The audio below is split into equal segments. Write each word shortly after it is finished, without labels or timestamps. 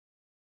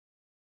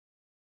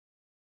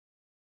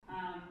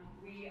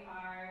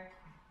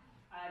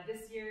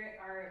This year,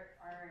 our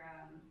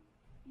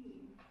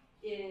theme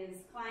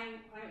is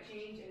climate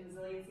change and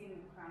resiliency in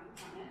the crown of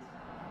the continent.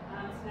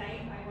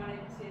 Tonight, I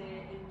wanted to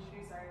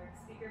introduce our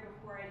speaker.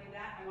 Before I do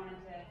that, I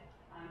wanted to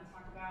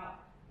talk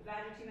about the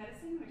Badger-Two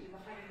medicine, which is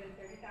 130,000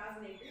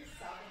 acres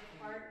south of the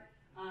park,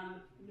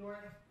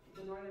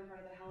 the northern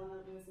part of the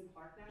Helena, Lewis, and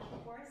Clark National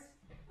Forest.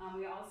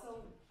 We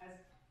also, as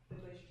the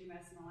Glacier-Two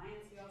Medicine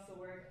Alliance, we also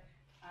work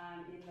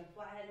in the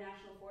Flathead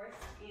National Forest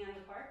and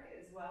the park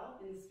as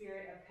well, in the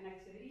spirit of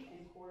connectivity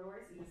and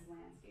corridors in this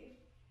landscape.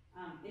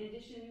 In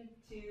addition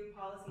to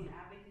policy and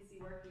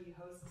advocacy work, we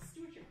host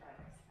stewardship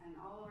projects, and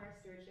all of our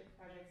stewardship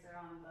projects are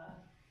on the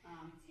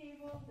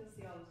table. You'll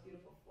see all those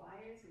beautiful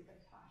flyers with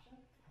Tasha.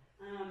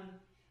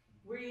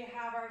 We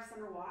have our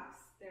summer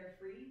walks. They're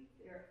free.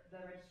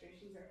 The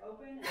registrations are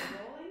open and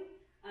rolling.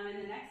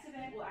 And the next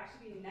event will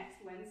actually be next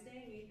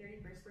Wednesday, May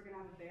 31st. We're going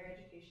to have a bear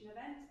education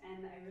event,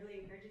 and I really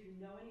encourage, if you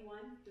know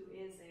anyone who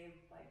is a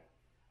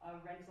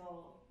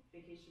rental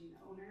vacation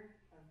owner,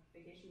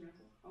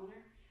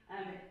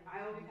 I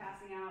will be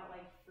passing out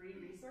free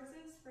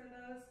resources for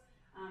those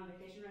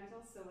vacation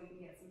rentals, so we can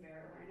get some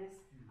bear awareness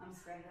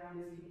spread around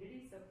the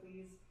community. So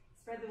please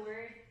spread the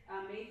word.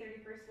 May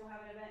 31st we'll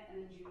have an event,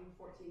 and then June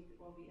 14th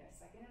will be a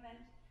second event.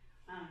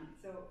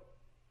 So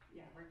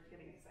yeah, we're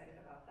getting excited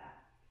about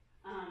that.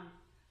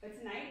 But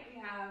tonight we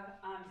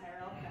have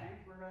Tyrell Fenner.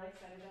 We're really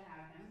excited to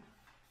have him.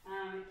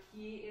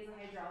 He is a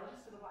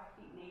hydrologist for the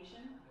Blackfeet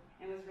Nation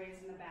and was raised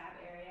in the Bab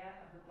area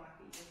of the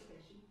Blackfeet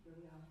Reservation, where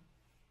we are.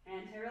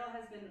 And Tyrell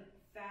has been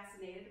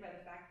fascinated by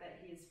the fact that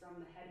he is from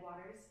the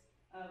headwaters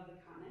of the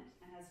continent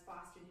and has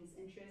fostered his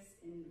interest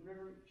in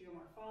river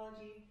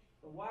geomorphology,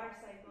 the water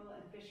cycle,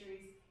 and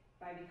fisheries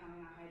by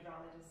becoming a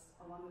hydrologist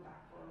along the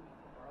backbone of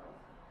the world.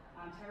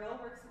 Tyrell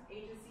works with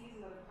agencies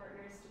and other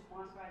partners to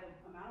quantify the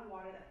amount of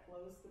water that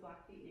flows to the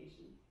Blackfeet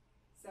Nation.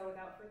 So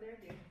without further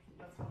ado,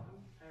 let's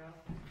welcome Tyrell.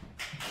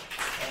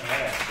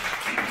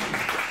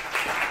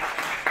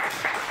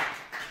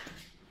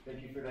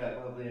 Thank you for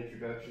that lovely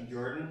introduction,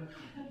 Jordan.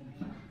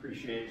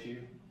 Appreciate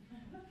you.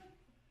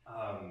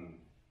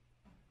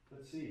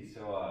 Let's see,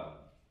 so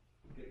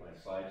get my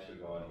slideshow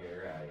going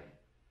here.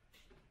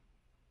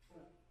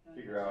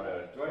 Figure out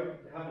do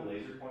I have a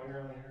laser pointer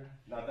on here?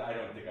 Not that I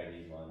don't think I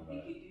need one, but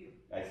I think you do.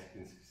 I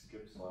can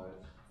skip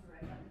slides.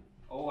 Right.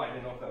 Oh, I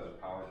didn't know if that was a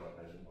power button.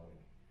 I didn't know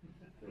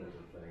if there was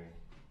a thing.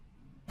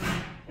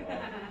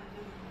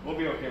 We'll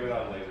be okay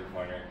without a laser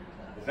pointer.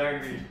 There's not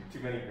going to be too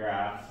many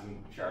graphs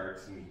and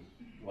charts and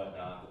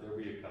whatnot, but there'll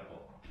be a couple.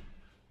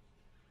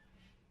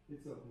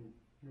 It's open.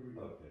 Here we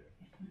go. Okay.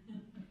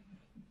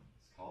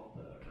 It's called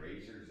the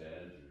Razor's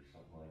Edge or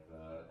something like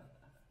that.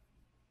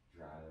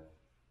 Drive.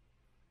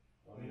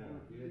 Oh yeah.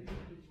 Good.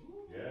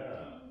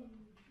 Yeah.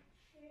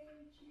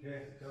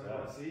 Okay.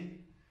 See?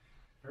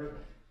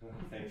 Perfect.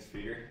 Thanks,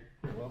 Peter.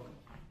 You're welcome.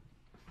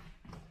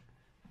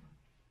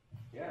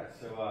 Yeah.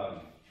 So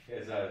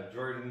as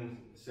Jordan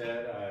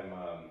said, I'm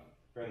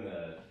from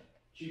the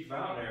Chief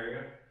Mountain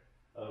area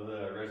of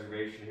the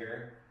reservation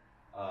here,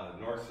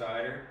 North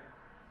Sider,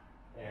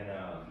 and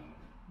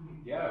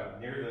yeah,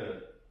 near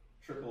the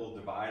triple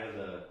divide of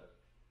the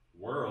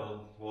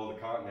world, well, the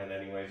continent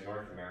anyways,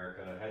 North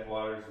America,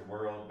 headwaters of the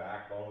world,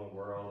 backbone of the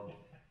world.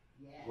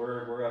 Yeah.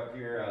 We're up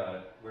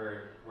here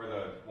where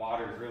the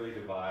waters really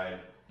divide,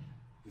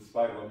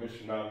 despite what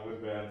Missionam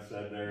Woodband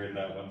said there in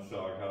that one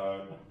song, huh?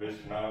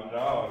 Missionam,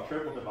 no,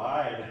 triple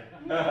divide.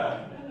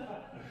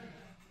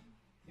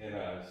 And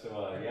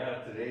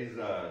yeah, today's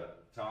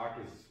talk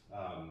is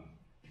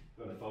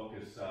going to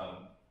focus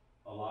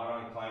a lot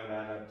on climate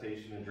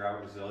adaptation and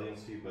drought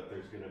resiliency, but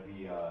there's going to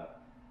be a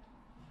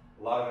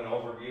lot of an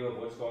overview of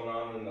what's going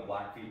on in the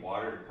Blackfeet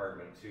Water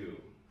Department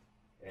too,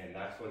 and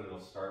that's what it'll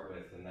start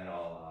with, and then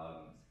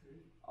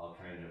I'll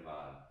kind of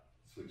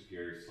switch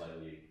gears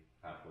slightly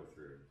halfway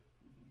through.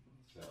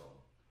 So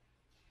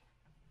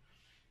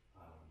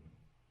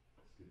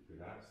let's get through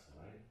that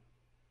slide.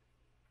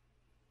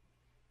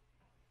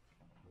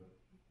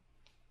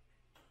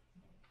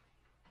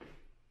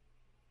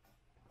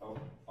 Oh,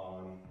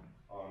 on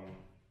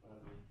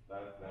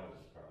that was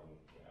the problem.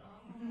 Yeah.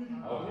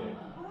 Okay.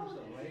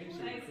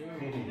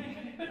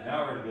 Now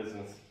we're in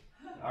business.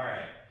 All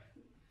right.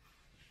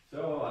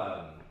 So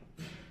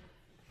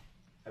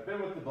I've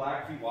been with the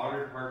Blackfeet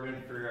Water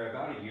Department for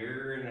about a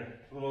year and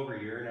a little over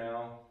a year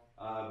now.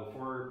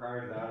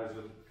 Prior to that, I was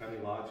with the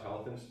Cunning Lodge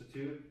Health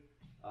Institute.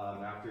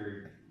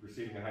 After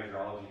receiving a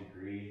hydrology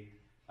degree,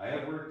 I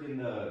have worked in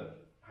the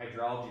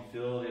hydrology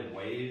field in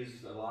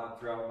ways a lot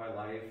throughout my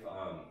life.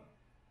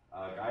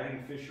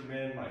 Guiding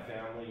fishermen, my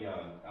family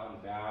out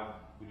in Bab,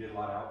 we did a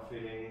lot of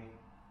outfitting.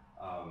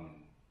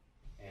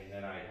 And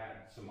then I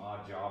had some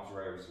odd jobs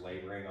where I was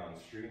laboring on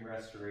stream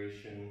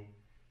restoration.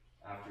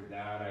 After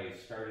that, I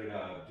started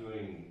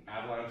doing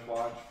avalanche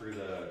watch for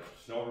the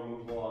snow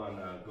removal on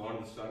Going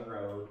to the Sun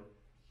Road.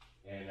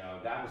 And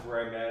that was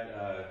where I met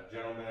a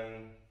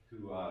gentleman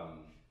who I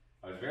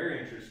was very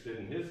interested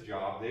in his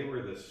job. They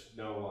were the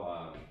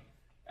snow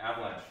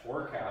avalanche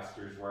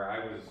forecasters, where I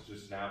was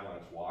just an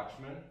avalanche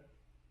watchman.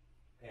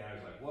 And I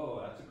was like,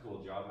 whoa, that's a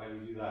cool job, how do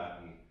you do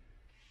that? And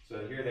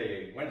so here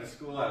they went to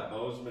school at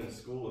Bozeman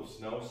School of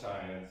Snow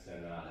Science,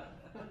 and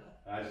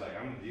I was like,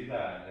 I'm gonna do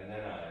that. And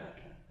then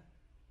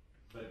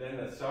but then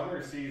the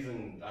summer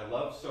season I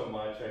loved so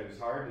much, it was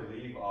hard to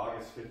leave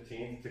August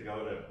 15th to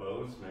go to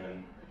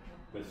Bozeman.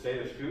 But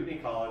say the Scrutiny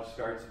College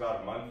starts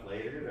about a month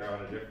later, they're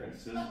on a different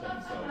system,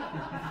 so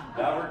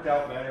that worked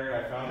out better.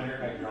 I found their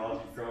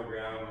hydrology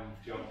program,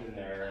 jumped in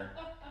there,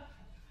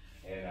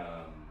 and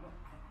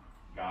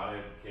got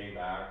it, came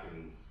back,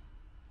 and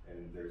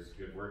there's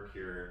good work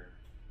here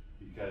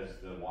because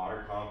the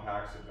water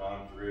compacts have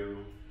gone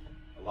through.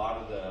 A lot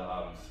of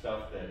the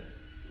stuff that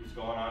was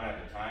going on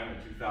at the time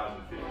in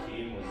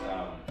 2015 was,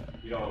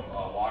 you know,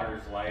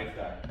 Water's Life,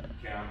 that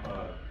camp,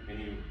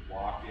 mini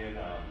walk-in,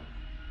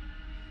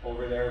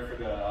 over there for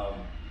the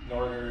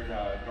northern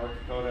North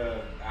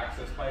Dakota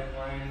access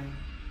pipeline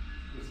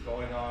was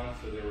going on,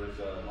 so there was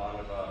a lot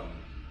of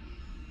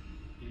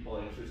people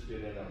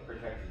interested in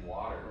protecting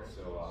water.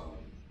 So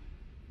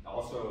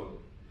also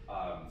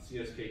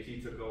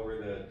CSKT took over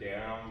the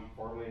dam,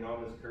 formerly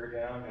known as Kerr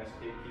Dam,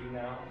 SKQ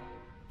now.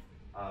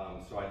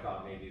 So I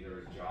thought maybe there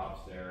was jobs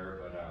there,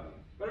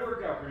 but it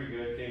worked out pretty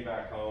good. Came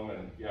back home,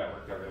 and yeah, it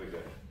worked out really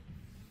good.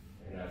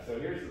 And so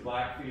here's the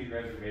Blackfeet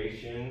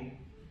Reservation.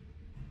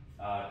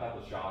 A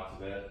couple shots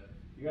of it.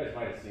 You guys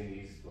might have seen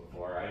these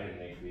before. I didn't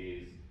make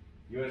these.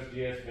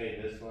 USGS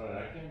made this one, and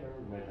I can't remember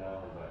who made that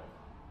one, but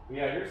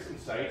yeah, here's some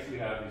sites we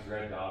have, these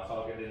red dots.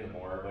 I'll get into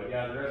more, but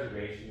yeah, the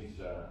reservation's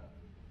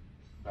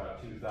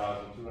about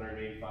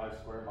 2,285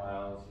 square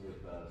miles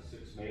with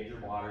 6 major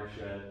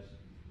watersheds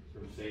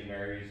from St.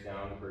 Mary's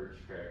down to Birch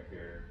Creek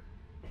here.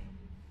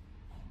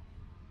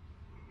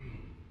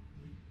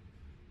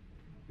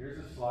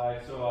 Here's a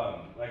slide. So,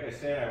 like I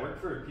said, I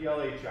worked for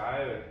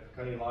PLHI at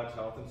Cunning Lodge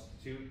Health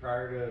Institute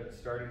prior to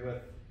starting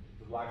with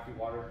the Blackfeet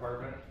Water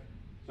Department.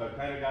 So I've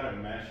kind of got a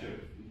mesh of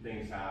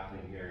things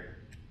happening here.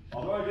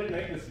 Although I did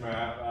make this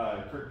map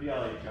for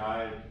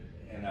PLHI,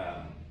 and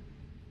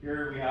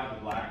here we have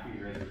the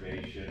Blackfeet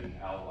Reservation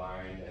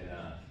outlined, and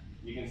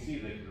you can see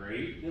the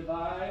Great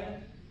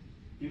Divide.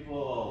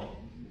 People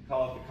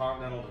call it the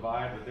Continental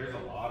Divide, but there's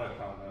a lot of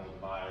continental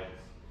divides.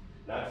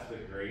 That's the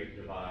Great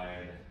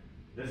Divide.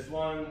 This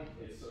one,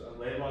 it's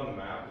labeled on the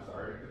map as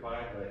Arctic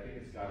Divide, but I think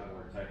it's got a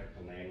more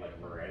technical name like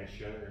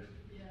Laurentian or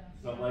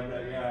something like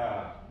that,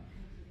 yeah.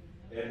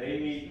 And they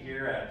meet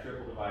here at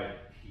Triple Divide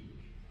Peak.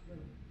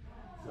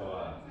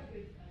 So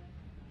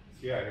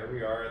yeah, here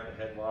we are at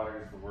the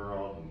headwaters of the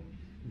world.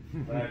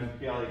 And when I was with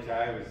PLHI,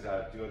 I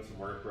was doing some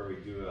work where we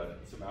do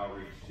some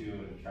outreach too,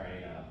 and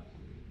trying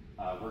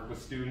to work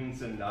with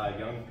students and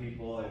young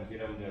people and get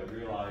them to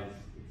realize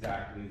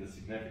exactly the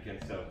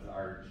significance of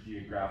our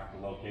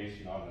geographical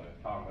location on the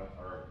continent,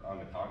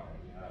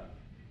 Yeah.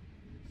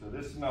 So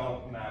this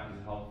map is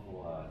a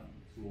helpful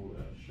tool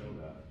to show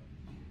that.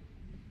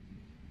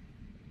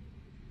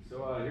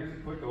 So here's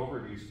a quick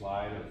overview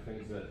slide of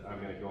things that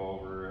I'm going to go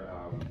over.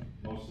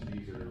 Most of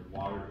these are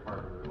water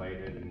department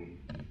related, and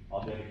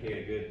I'll dedicate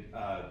a good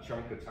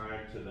chunk of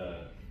time to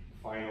the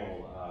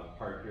final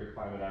part here,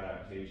 climate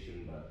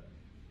adaptation. But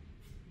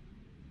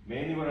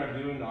mainly what I'm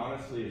doing,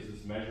 honestly, is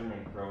this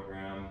measurement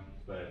program,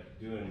 but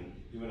doing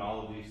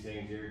all of these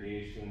things: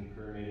 irrigation,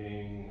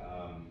 permitting,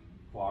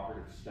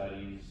 cooperative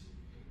studies,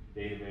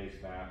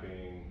 database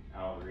mapping,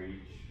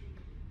 outreach,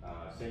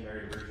 St.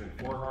 Mary Diversion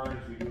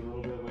Forehorns we do a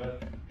little bit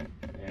with,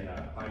 and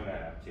climate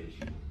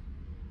adaptation.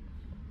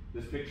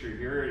 This picture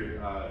here,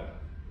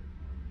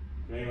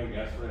 can anyone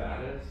guess where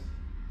that is?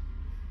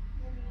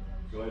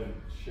 Go ahead and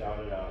shout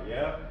it out.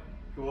 Yep,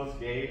 coolest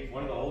gauge,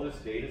 one of the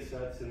oldest data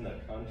sets in the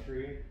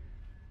country.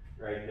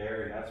 Right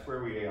there, and that's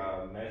where we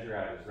measure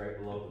at, is right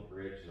below the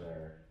bridge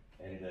there.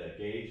 And the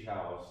gauge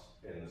house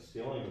and the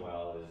stilling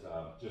well is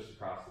just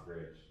across the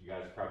bridge. You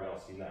guys probably all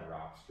seen that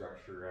rock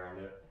structure around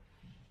it.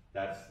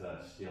 That's the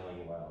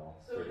stilling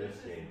well for this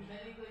gauge. So this is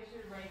Many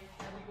Glacier, right,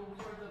 as we go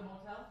toward the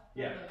motel?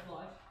 Yeah. The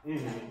lodge?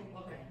 Mm-hmm.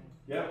 Okay.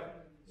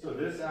 Yep. So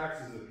this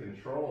acts as a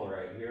control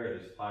right here,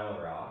 this pile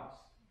of rocks.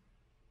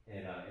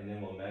 And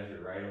then we'll measure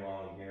right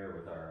along here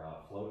with our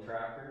flow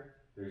tracker.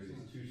 There's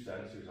these 2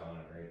 sensors on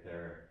it right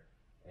there.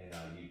 And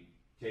you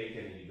take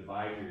and you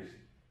divide your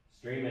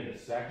stream into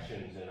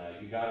sections, and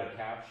you got to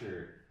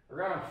capture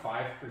around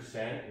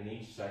 5% in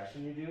each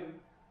section you do.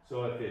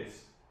 So if it's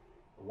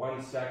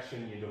one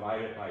section, you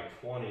divide it by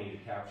 20 to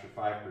capture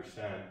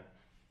 5%.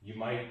 You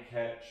might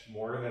catch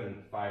more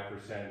than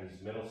 5% in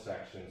these middle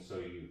sections, so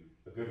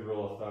a good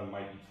rule of thumb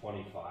might be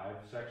 25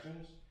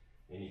 sections.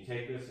 And you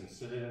take this and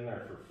sit it in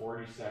there for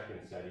 40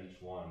 seconds at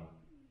each one,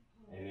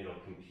 and it'll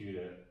compute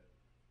it,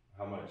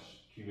 how much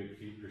cubic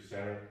feet per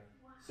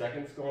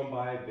seconds going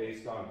by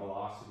based on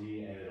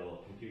velocity, and it'll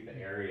compute the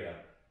area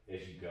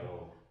as you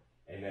go.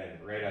 And then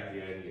right at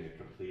the end, you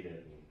complete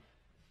it. And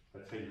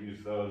that's how you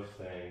use those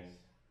things.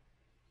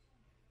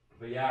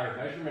 But yeah, our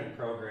measurement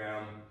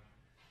program,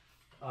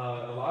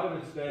 a lot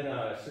of it's been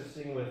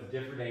assisting with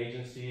different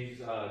agencies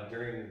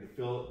during the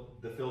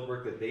field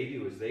work that they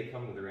do as they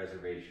come to the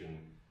reservation.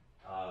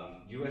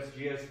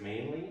 USGS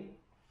mainly,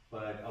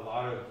 but a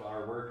lot of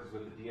our work is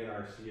with the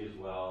DNRC as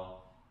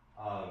well.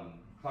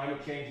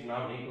 Climate Change and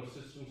Mountain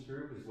Ecosystems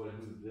Group is who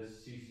this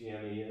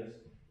CCME is.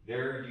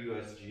 They're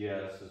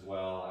USGS as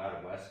well out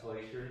of West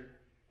Glacier,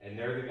 and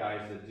they're the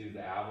guys that do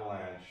the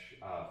avalanche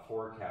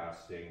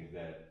forecasting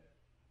that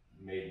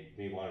made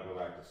me want to go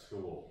back to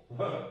school.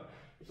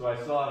 So I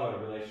still have a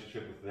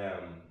relationship with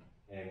them,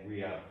 and we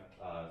have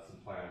some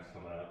plans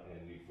coming up,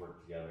 and we've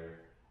worked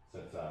together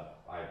since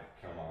I've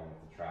come on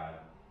with the tribe.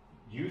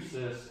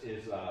 USIS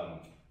is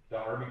the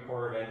Army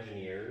Corps of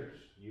Engineers,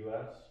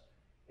 US,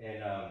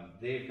 and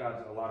they've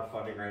got a lot of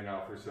funding right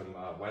now for some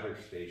weather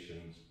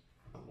stations,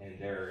 and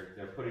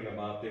they're putting them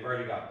up. They've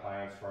already got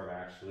plans for them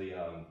actually.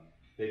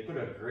 They put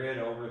a grid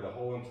over the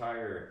whole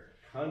entire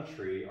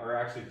country, or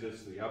actually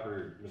just the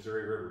upper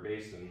Missouri River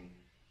Basin,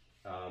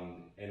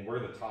 and we're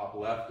the top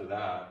left of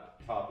that,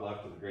 top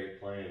left of the Great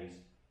Plains,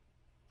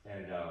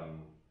 and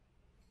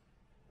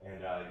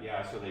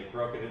yeah, so they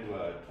broke it into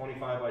a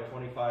 25 by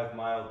 25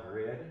 mile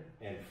grid,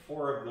 and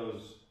 4 of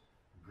those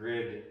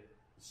grid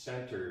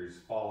centers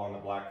fall on the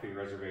Blackfeet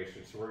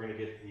Reservation. So we're going to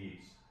get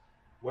these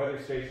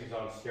weather stations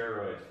on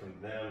steroids from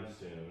them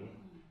soon.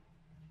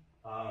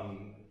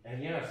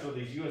 And yeah, so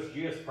these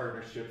USGS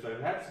partnerships,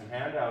 I've had some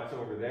handouts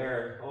over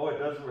there. Oh, it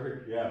does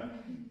work, yeah.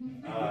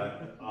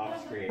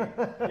 Off screen.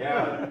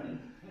 Yeah,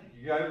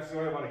 you guys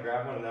want to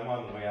grab one of them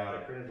on the way out. I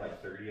printed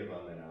like 30 of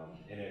them,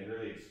 and it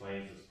really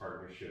explains this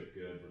partnership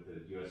good with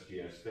the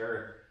USGS.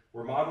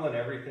 We're modeling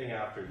everything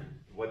after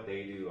what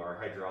they do, our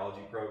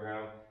hydrology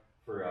program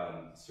for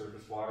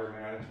surface water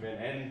management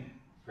and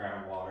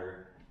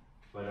groundwater.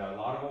 But a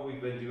lot of what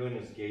we've been doing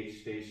is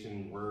gauge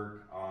station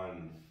work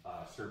on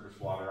surface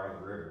water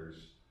on the rivers.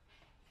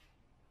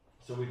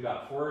 So we've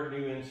got 4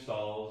 new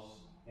installs,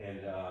 and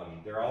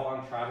they're all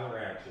on tribal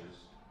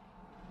ranches.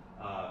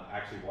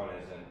 Actually, one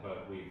isn't,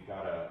 but we've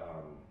got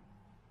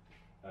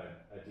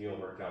a deal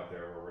worked out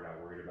there where we're not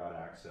worried about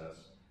access.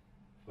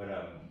 But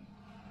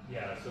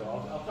yeah, so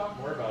I'll talk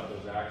more about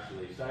those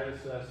actually. Site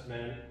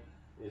assessment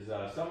is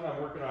something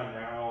I'm working on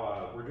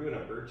now. We're doing a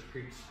Birch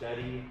Creek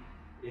study.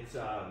 It's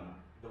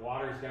the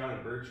waters down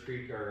in Birch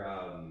Creek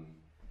are,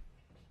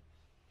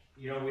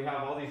 you know, we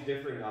have all these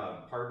different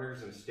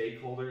partners and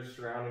stakeholders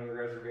surrounding the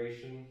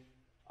reservation.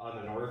 On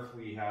the north,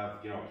 we have,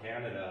 you know,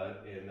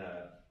 Canada, and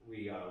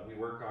we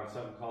work on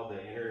something called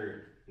the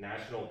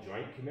International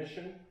Joint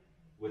Commission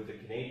with the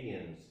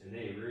Canadians, and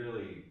they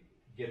really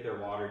get their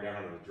water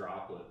down to the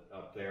droplet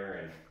up there,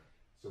 and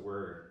so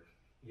we're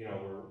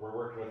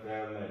working with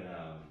them. And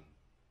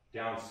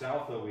down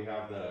south, though, we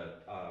have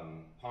the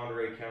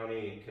Ponderay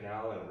County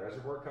Canal and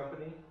Reservoir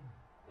Company,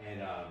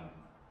 and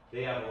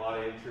they have a lot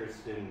of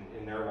interest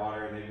in their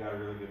water, and they've got a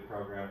really good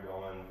program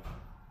going.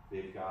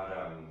 They've got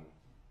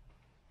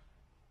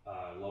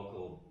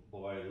local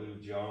boy Lou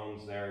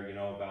Jones there, you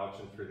know,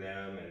 vouching for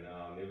them, and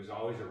it was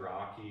always a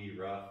rocky,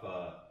 rough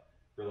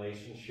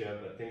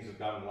relationship, but things have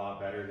gotten a lot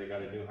better. They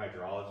got a new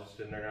hydrologist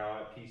in there now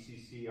at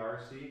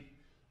PCCRC,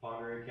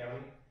 Ponderay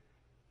County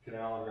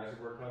Canal and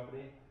Reservoir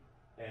Company.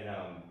 And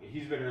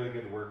he's been really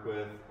good to work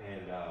with,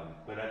 and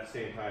but at the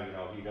same time, you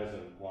know, he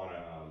doesn't want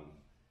to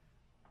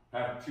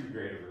have too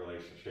great of a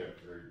relationship.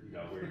 Or, you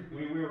know,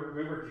 we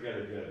work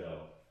together good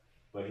though.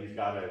 But he's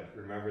got to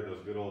remember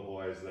those good old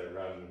boys that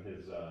run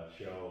his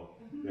show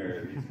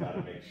there. He's got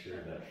to make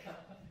sure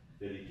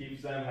that he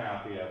keeps them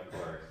happy, of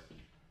course.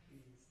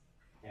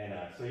 And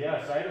so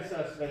yeah, site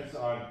assessments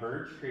on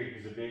Birch Creek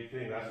is a big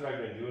thing. That's what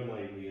I've been doing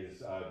lately.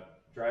 Is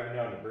driving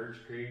down to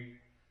Birch Creek,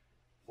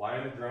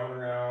 flying the drone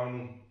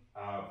around.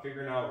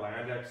 Figuring out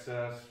land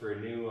access for a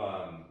new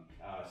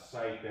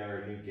site there,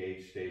 a new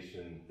gauge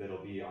station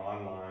that'll be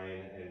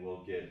online, and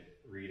we'll get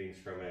readings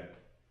from it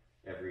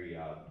every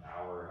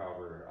hour,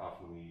 however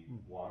often we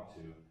want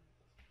to.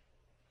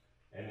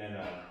 And then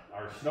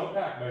our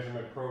snowpack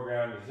measurement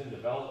program is in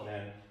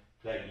development.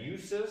 That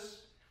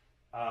USIS,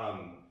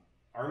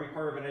 Army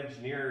Corps of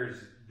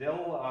Engineers, they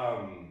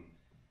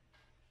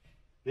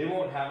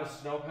won't have a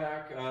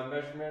snowpack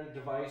measurement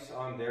device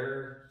on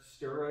their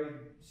steroid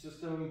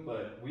system,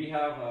 but we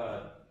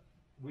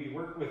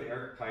work with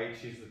Eric Pike.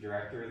 He's the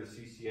director of the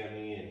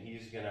CCME, and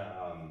he's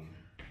gonna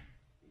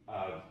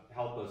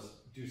help us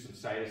do some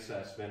site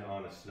assessment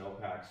on a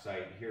snowpack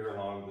site here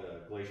along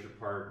the Glacier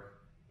Park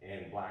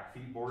and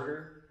Blackfeet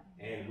border.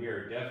 And we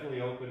are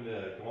definitely open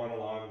to going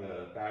along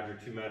the Badger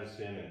 2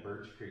 Medicine and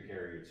Birch Creek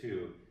area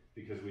too,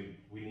 because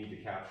we need to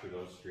capture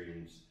those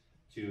streams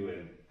too,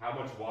 and how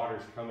much water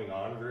is coming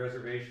onto the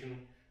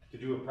reservation to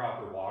do a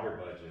proper water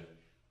budget.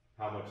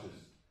 How much is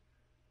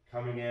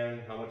coming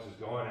in, how much is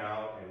going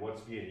out, and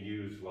what's being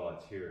used while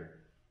it's here.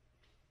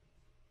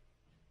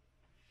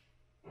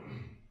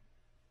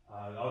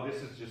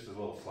 This is just a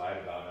little slide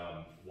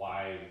about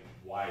why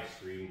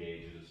stream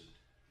gauges.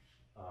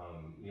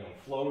 You know,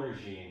 flow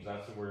regimes,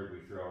 that's the word we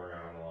throw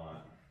around a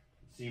lot.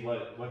 See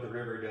what the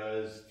river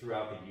does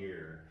throughout the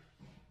year,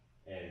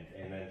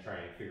 and then try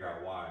and figure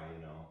out why,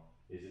 you know.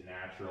 Is it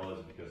natural? Is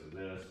it because of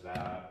this,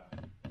 that?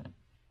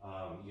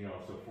 You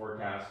know, so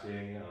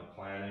forecasting,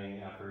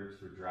 planning efforts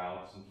for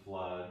droughts and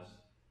floods.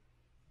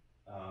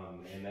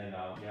 And then,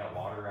 yeah, out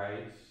water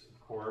rights,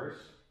 of course,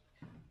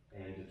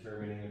 and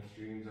determining if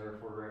streams are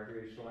for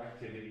recreational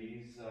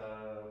activities.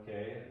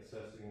 Okay,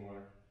 assessing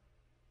water.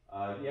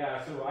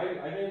 Yeah, so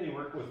I mainly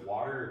work with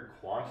water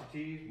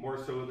quantity more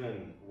so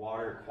than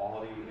water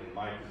quality in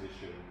my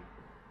position.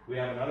 We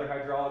have another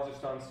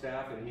hydrologist on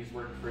staff, and he's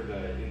worked for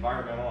the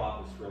environmental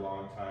office for a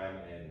long time,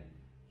 and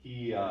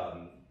he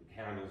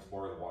handles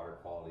more of the water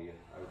quality,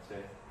 I would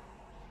say.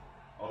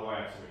 Although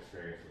I have some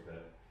experience with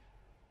it.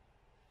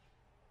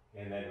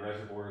 And then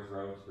reservoirs,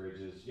 roads,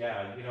 bridges.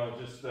 Yeah, you know,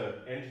 just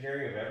the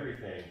engineering of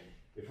everything.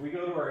 If we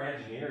go to our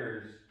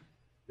engineers,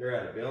 they're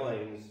at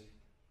Billings,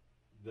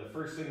 the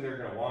first thing they're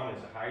gonna want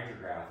is a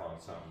hydrograph on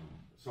something.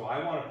 So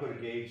I wanna put a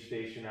gauge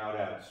station out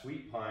at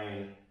Sweet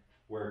Pine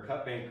where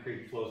Cutbank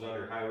Creek flows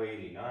under Highway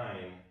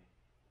 89,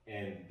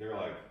 and they're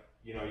like,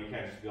 you know, you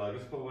can't just be like,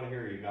 let's put one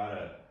here, you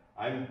gotta,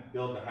 I'm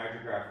building a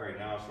hydrograph right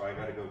now, so I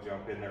gotta go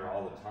jump in there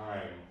all the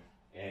time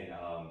and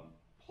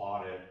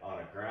plot it on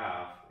a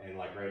graph, and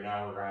like right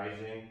now we're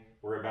rising,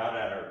 we're about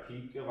at our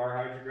peak of our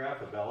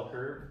hydrograph. A bell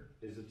curve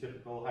is a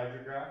typical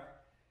hydrograph,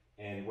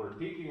 and we're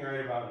peaking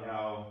right about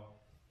now,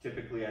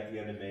 typically at the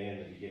end of May and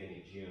the beginning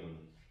of June.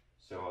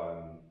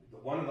 So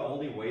one of the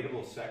only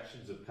wadeable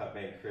sections of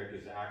Cutbank Creek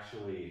is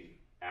actually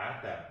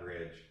at that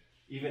bridge.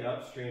 Even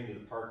upstream to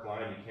the park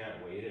line, you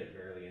can't wade it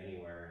barely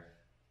anywhere.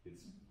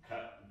 It's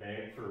cut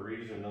bank for a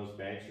reason. Those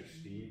banks are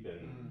steep,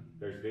 and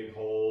there's big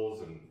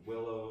holes and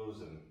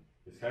willows, and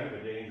it's kind of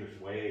a dangerous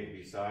wade.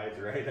 Besides,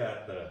 right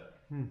at the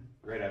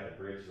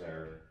bridge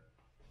there,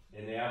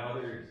 and they have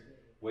other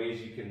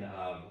ways you can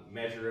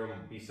measure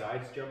them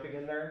besides jumping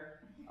in there.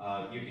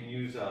 You can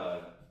use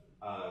a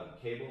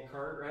cable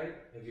cart, right?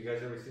 Have you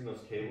guys ever seen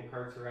those cable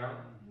carts around?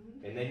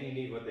 And then you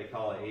need what they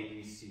call an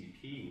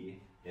ADCP,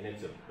 and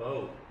it's a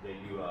boat that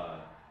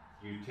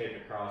you take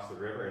across the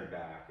river and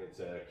back. It's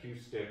an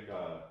acoustic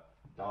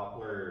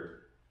Doppler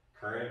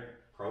current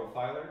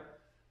profiler,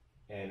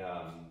 and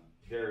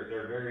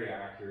they're very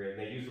accurate,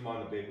 and they use them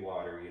on the big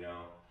water. You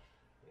know,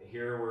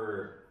 here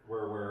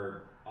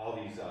where all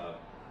these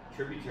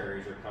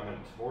tributaries are coming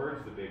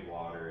towards the big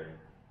water and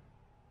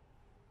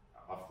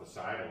off the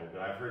side a little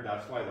bit. I've heard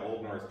that's why the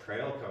Old North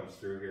Trail comes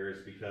through here, is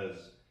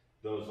because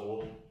those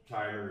old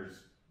timers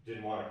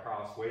didn't want to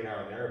cross way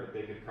down there, but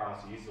they could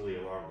cross easily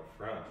along the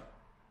front.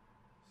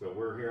 So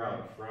we're here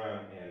on the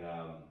front, and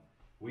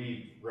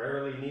we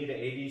rarely need an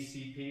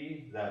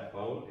ADCP, that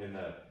boat, in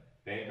the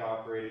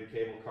bank-operated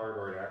cable cart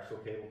or an actual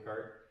cable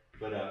cart.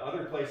 But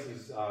other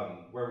places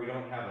where we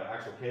don't have an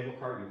actual cable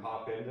cart you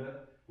hop into,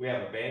 we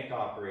have a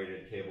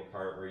bank-operated cable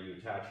cart where you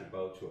attach your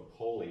boat to a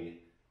pulley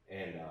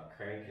and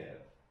crank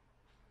it.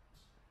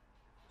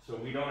 So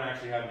we don't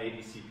actually have an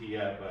ADCP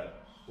yet,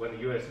 but when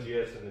the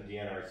USGS and the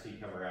DNRC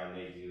come around,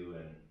 they do,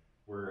 and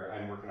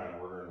I'm working on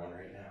ordering one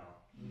right now.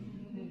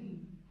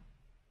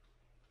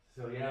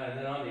 So yeah, and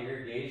then on the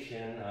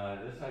irrigation,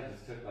 this I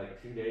just took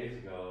like 2 days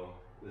ago,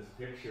 this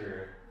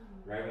picture,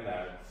 right when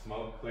that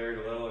smoke cleared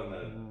a little and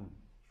the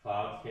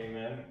clouds came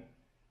in.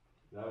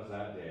 That was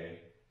that day.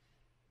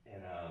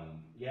 And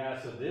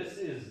yeah, so this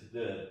is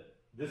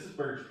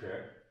Birch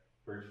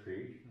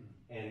Creek,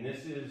 and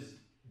this is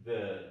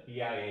the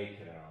BIA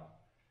canal.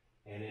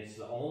 And it's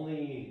the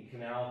only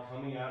canal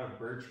coming out of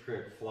Birch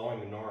Creek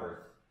flowing north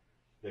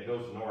that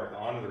goes north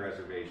onto the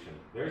reservation.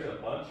 There's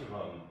a bunch of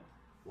them,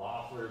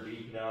 Loeffler,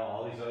 B Canal,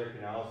 all these other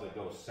canals that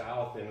go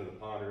south into the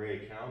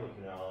Ponderay County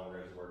Canal and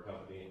Reservoir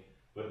Company.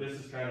 But this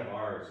is kind of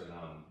ours. And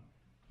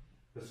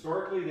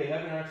historically, they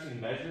haven't actually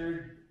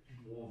measured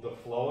the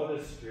flow of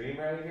this stream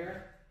right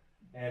here.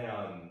 And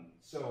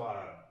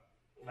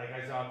like I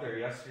was out there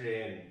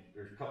yesterday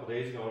or a couple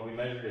days ago, when we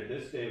measured it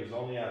this day, it was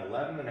only at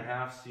 11.5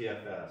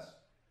 CFS.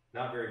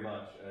 Not very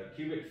much. A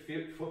cubic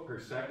foot per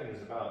second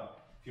is about,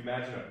 if you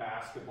imagine a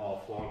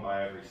basketball flowing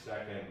by every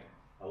second,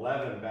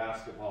 11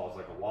 basketballs,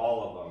 like a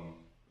wall of them.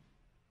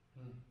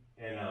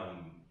 And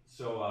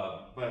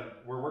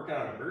but we're working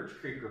on a Birch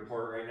Creek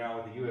report right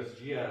now with the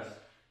USGS.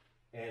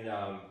 And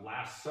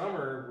last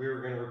summer, we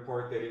were going to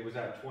report that it was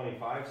at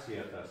 25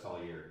 CFS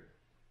all year.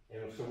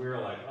 And so we were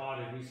like, oh,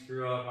 did we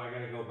screw up? I got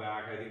to go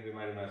back. I think we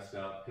might have messed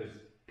up. Because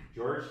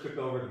George took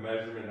over the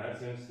measurement.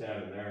 That's him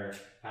standing there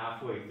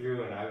halfway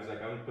through. And I was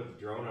like, I'm going to put the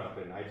drone up.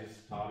 And I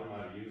just taught him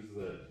how to use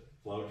the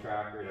flow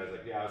tracker. And I was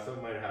like, yeah,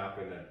 something might have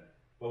happened.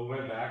 But we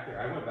went back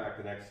there. I went back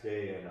the next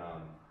day and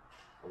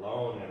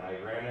alone. And I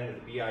ran into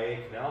the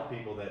BIA canal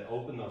people that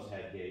opened those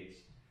head gates.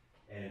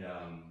 And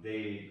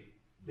they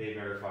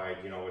verified,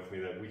 you know, with me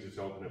that we just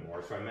opened it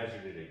more. So I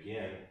measured it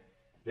again.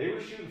 They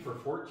were shooting for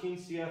 14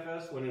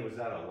 CFS when it was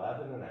at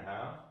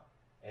 11.5.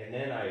 And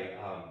then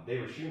they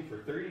were shooting for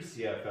 30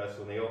 CFS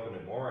when they opened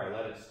it more. I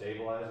let it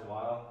stabilize a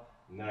while.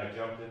 And then I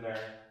jumped in there,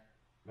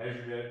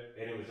 measured it,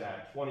 and it was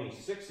at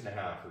 26.5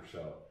 or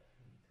so.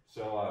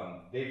 So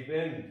they've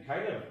been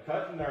kind of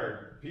cutting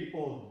our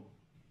people,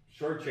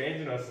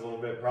 shortchanging us a little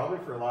bit, probably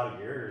for a lot of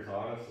years,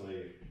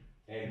 honestly.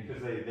 And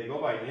because they go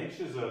by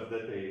inches of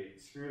that, they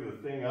screw the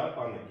thing up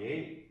on the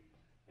gate.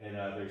 And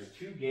there's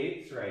 2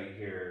 gates right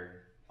here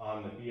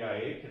on the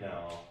BIA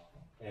canal.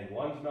 and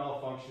one's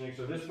malfunctioning.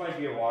 So this might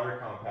be a water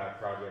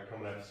compact project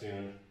coming up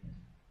soon.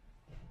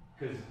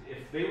 Because if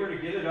they were to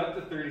get it up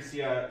to 30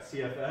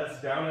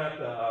 CFS down at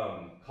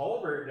the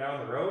culvert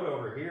down the road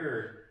over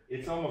here,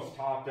 it's almost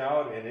topped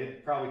out and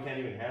it probably can't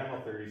even handle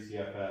 30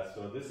 CFS.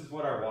 So this is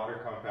what our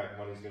water compact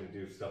money is going to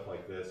do, stuff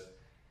like this.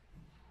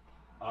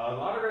 A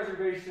lot of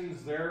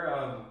reservations,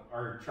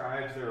 our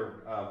tribes,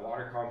 their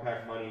water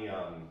compact money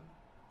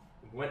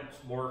went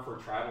more for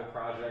tribal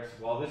projects.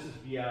 While this is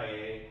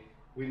BIA,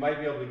 we might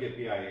be able to get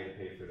BIA to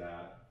pay for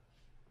that.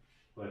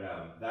 But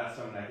that's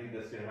something I think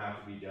that's going to have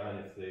to be done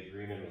if the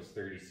agreement was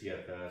 30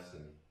 CFS,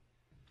 and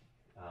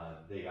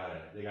they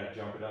gotta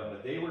jump it up.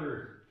 But they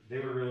were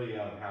really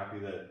happy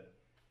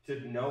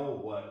to know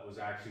what was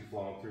actually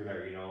flowing through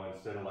there, you know,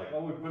 instead of like,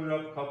 oh, we put it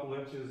up a couple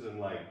inches and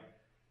like,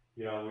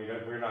 you know,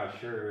 we're not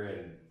sure,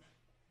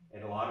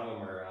 and a lot of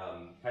them are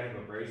kind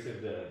of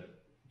abrasive to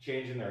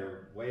changing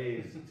their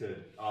ways to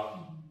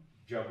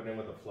jumping in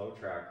with a flow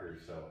tracker.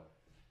 So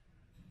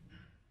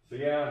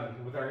yeah,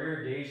 with our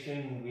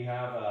irrigation, we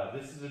have,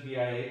 this is a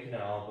BIA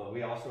canal, but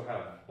we also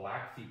have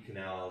Blackfeet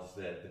canals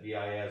that the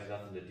BIA has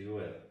nothing to do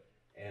with.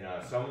 And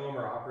some of them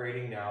are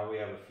operating now, we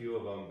have a few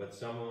of them, but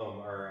some of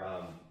them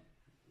are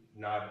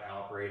not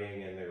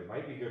operating, and there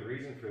might be good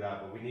reason for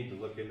that, but we need to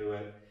look into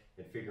it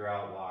and figure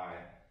out why.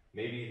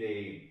 Maybe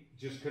they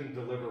just couldn't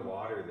deliver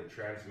water. The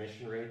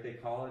transmission rate, they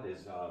call it,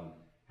 is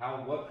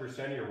what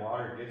percent of your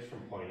water gets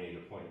from point A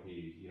to point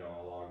B, you know,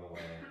 along the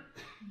way.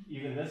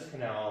 Even this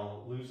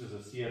canal loses a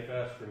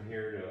CFS from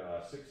here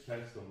to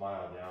 0.6 of a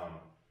mile down.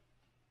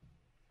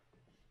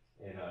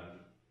 And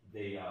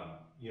they,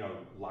 you know,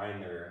 line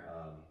their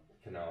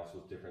canals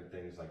with different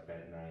things like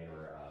bentonite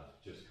or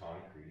just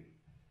concrete.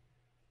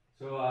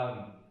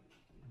 So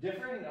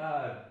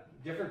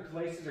different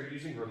places are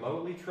using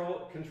remotely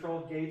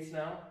controlled gates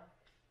now.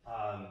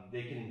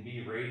 They can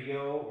be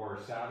radio or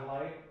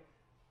satellite.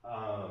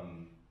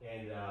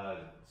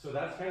 So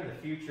that's kind of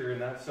the future,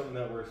 and that's something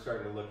that we're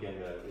starting to look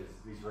into, is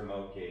these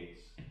remote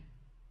gates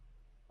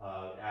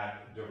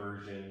at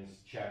diversions,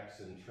 checks,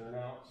 and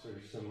turnouts.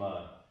 There's some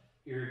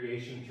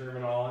irrigation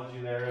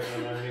terminology there that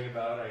I'm learning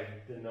about I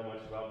didn't know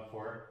much about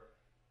before.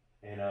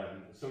 And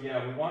so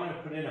yeah, we wanted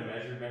to put in a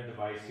measurement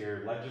device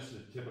here, like just a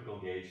typical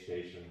gauge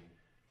station.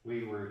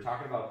 We were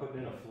talking about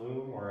putting in a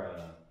flume or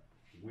a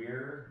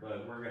weir,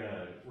 but we're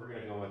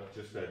gonna go with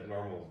just a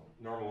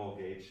normal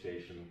gauge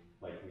station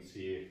like we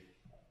see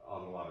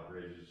on a lot of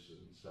bridges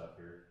and stuff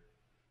here.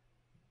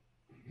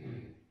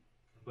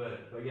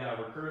 But yeah,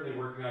 we're currently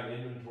working on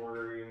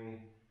inventorying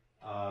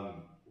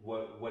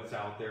what's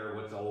out there,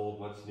 what's old,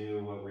 what's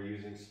new, what we're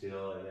using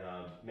still, and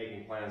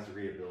making plans to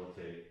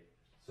rehabilitate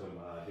some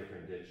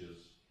different ditches.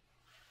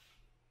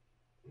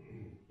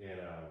 And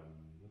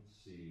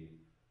let's see,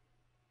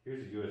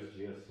 here's a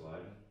USGS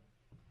slide.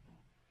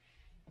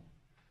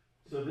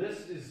 So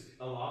this is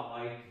a lot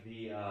like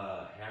the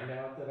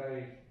handout that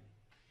I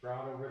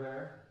brought over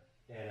there.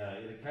 And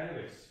it kind of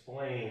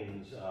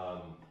explains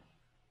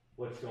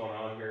what's going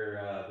on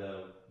here.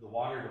 The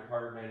water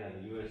department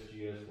and the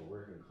USGS will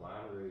work in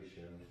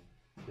collaboration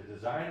to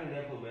design and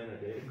implement a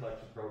data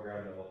collection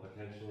program that will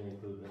potentially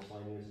include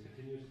miscellaneous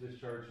continuous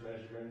discharge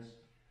measurements,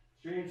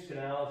 streams,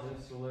 canals,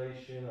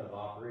 installation of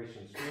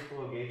operations, stream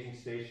flow gauging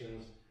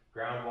stations,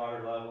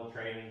 groundwater level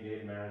training,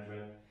 data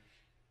management,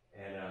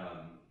 and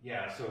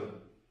yeah.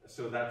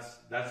 So that's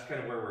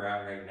kind of where we're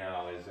at right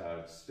now. Is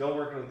still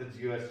working with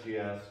the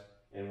USGS.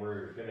 And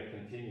we're going to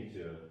continue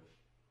to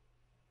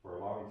for a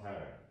long time,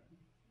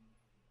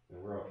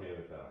 and we're okay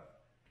with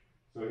that.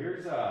 So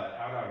here's out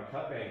on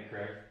Cutbank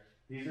Creek.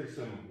 These are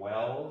some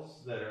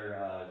wells that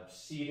are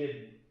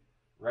seated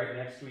right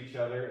next to each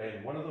other,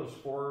 and one of those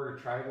 4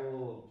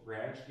 tribal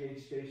ranch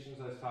gauge stations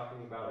I was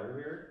talking about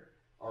earlier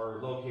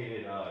are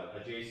located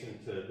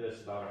adjacent to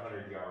this, about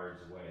 100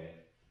 yards away.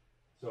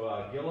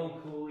 So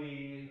Gillum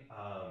Coulee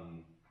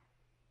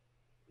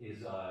is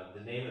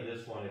the name of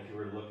this one. If you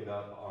were to look it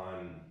up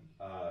on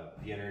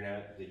the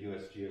internet, the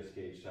USGS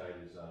gauge site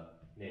is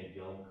named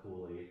Gillum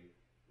Coulee.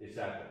 It's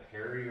at the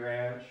Perry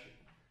Ranch.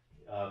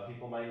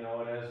 People might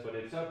know it as, but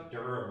it's up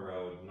Durham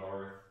Road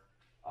north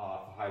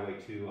off Highway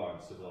 2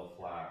 on Seville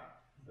Flat,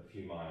 a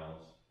few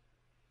miles.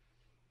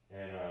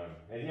 And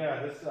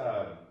yeah,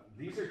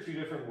 these are 2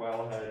 different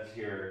wellheads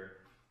here.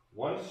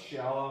 One's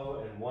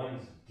shallow and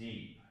one's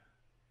deep.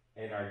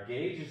 And our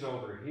gauge is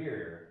over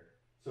here.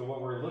 So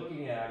what we're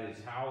looking at is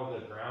how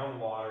the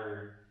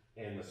groundwater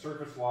and the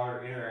surface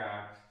water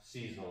interact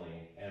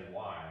seasonally and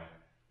why.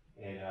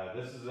 And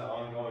this is an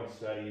ongoing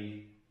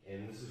study,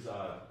 and this is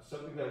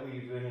something that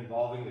we've been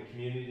involving the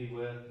community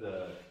with,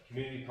 the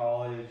community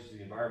college,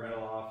 the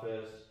environmental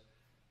office,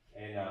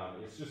 and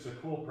it's just a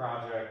cool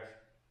project.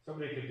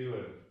 Somebody could do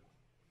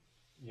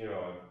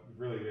a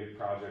really big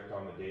project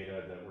on the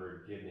data that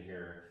we're getting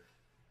here.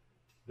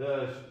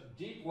 The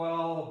deep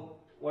well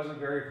wasn't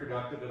very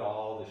productive at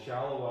all. The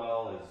shallow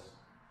well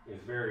is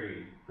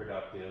very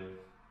productive.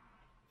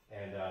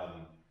 And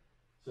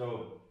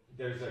so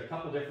there's a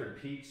couple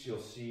different peaks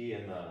you'll see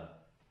in the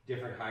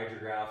different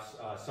hydrographs.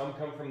 Some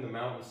come from the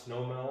mountain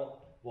snowmelt,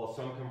 well,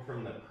 some come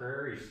from the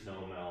prairie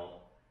snow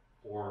melt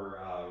or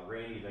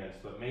rain events,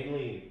 but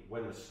mainly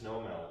when the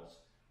snow melts,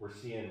 we're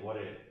seeing when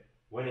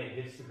it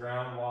hits the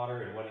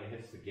groundwater and when it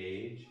hits the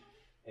gauge.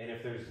 And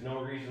if there's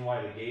no reason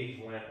why the gauge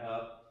went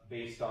up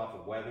based off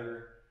of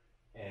weather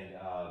and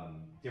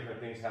different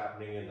things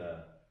happening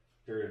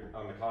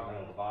on the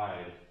Continental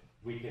Divide,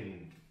 we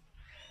can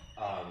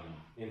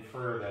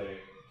infer that it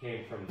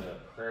came from the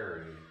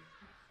prairie,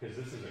 because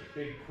this is a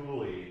big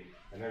coulee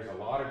and there's a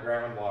lot of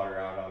groundwater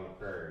out on the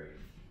prairie,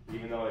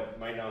 even though it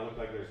might not look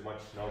like there's much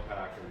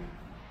snowpack,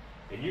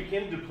 and you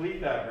can deplete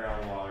that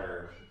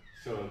groundwater.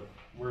 So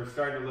we're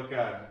starting to look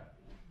at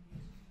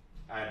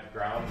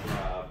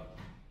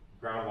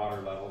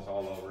groundwater levels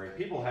all over, and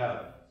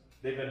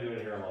they've been doing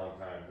it here a long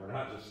time. We're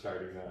not just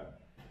starting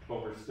that,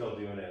 but we're still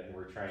doing it, and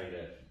we're trying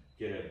to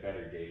get a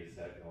better data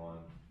set going.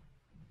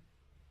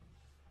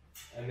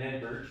 And then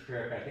Birch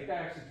Creek, I think I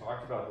actually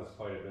talked about this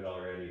quite a bit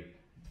already,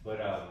 but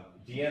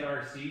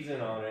DNRC's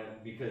in on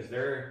it because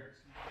they're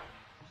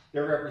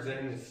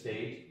representing the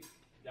state,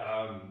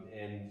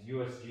 and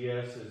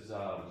USGS is,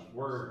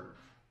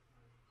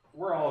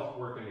 we're all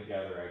working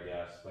together, I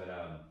guess, but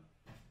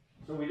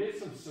so we did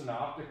some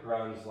synoptic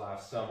runs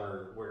last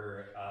summer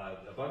where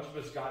a bunch of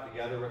us got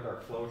together with our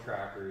flow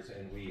trackers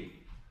and we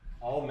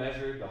all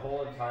measured the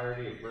whole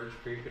entirety of Birch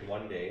Creek in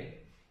one day.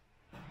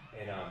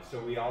 And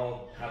so we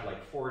all had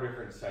like 4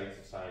 different sites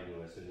assigned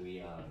to us, and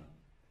we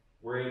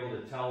were able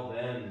to tell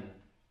them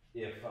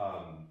if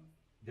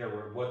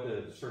what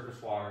the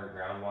surface water and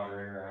groundwater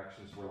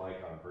interactions were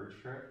like on Birch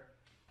Creek.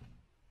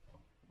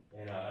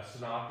 And a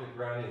synoptic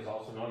run is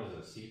also known as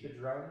a seepage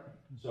run.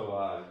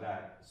 So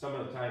that some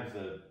of the times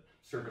the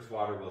surface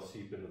water will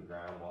seep into the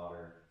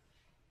groundwater,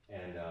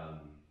 and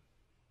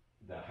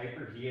the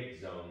hyperheic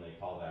zone, they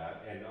call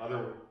that, and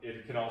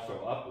it can also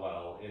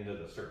upwell into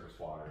the surface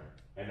water,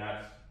 and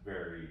that's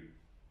very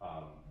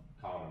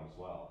common as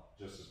well.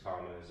 Just as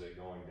common as it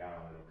going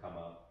down, it'll come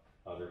up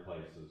other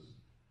places.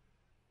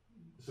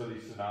 So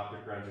these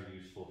synoptic runs are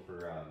useful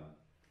for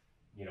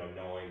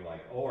knowing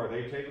like, oh, are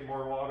they taking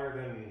more water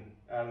than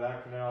out of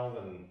that canal?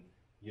 Then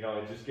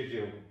it just gives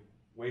you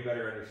a way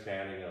better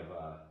understanding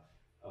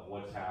of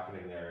what's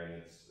happening there, and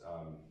it's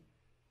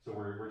so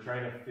we're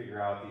trying to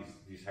figure out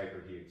these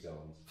hyperheic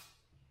zones,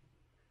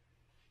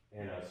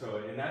 and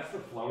and that's the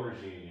flow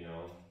regime,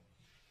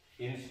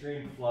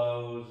 in-stream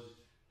flows,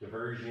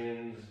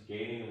 diversions,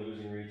 gaining and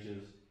losing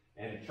reaches,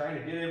 and trying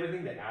to get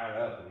everything to add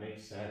up and make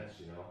sense,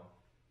 and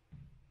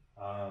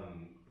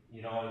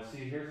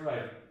see, here's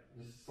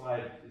this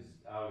slide is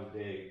out of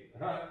date,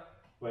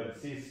 but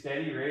see,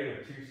 steady rate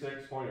of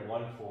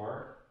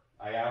 26.14.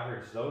 I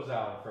averaged those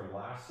out from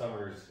last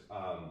summer's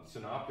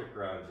synoptic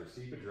runs or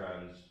seepage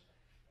runs,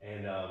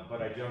 and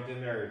but I jumped in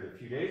there a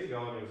few days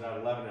ago and it was at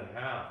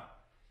 11.5.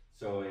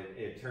 So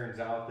it turns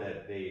out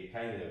that they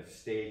kind of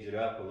stage it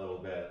up a little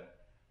bit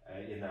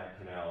in that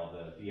canal.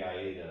 The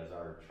BIA does,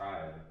 our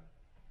tribe.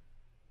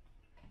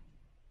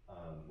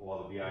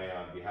 The BIA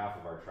on behalf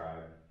of our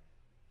tribe.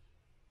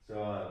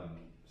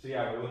 So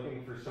yeah, we're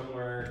looking for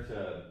somewhere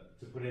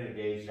to put in a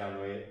gauge down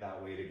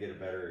that way to get a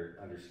better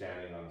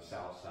understanding on the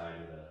south side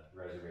of the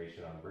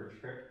reservation on Birch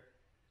Creek.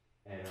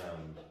 And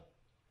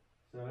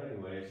so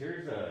anyways,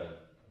 here's a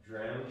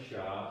drone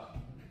shot.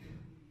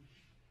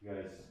 You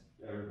guys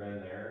ever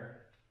been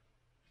there?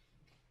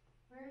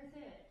 Where is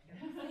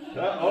it?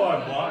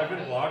 I've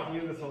been blocking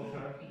you this whole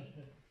time.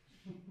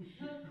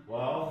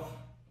 Well,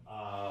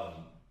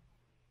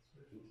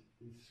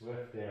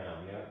 Swift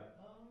Dam, yep.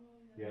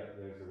 Yeah,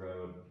 there's the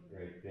road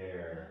right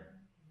there.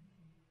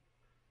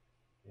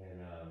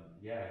 And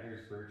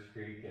here's Birch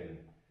Creek, and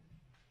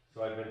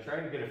so I've been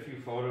trying to get a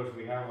few photos.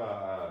 We have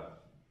a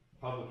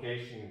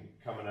publication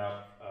coming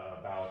up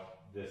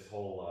about this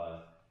whole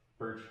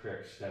Birch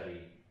Creek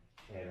study,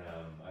 and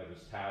I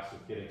was tasked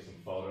with getting some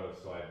photos,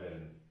 so I've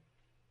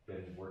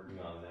been working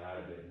on that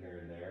a bit here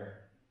and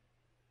there.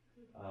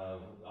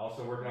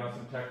 Also working on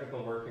some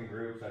technical working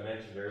groups. I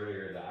mentioned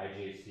earlier the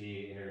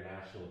IJC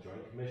International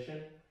Joint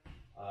Commission.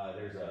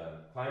 There's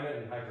a climate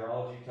and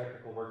hydrology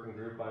technical working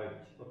group I'm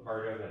a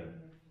part of and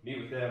meet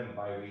with them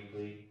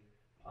bi-weekly.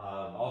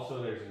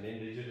 Also, there's an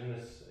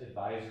indigenous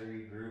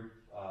advisory group.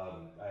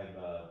 I'm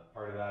a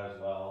part of that as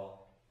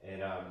well.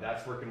 And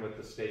that's working with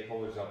the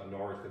stakeholders up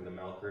north in the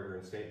Milk River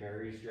and St.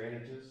 Mary's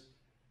drainages.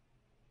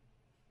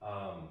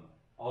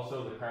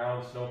 Also, the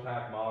Crown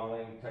Snowpack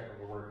Modeling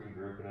Technical Working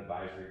Group and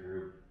Advisory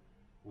Group.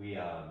 We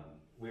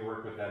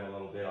work with them a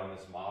little bit on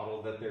this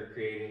model that they're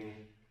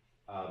creating.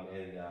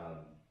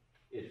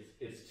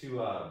 It's to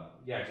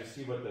just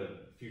see what the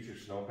future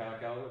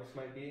snowpack outlooks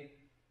might be.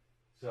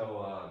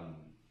 So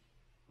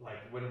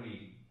like when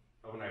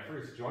I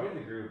first joined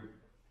the group,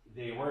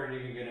 they weren't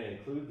even going to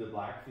include the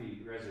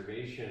Blackfeet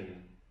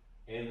reservation,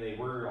 and they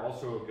were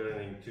also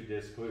going to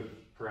disclude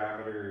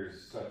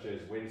parameters such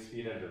as wind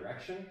speed and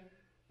direction.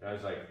 And I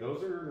was like,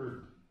 those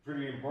are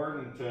pretty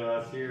important to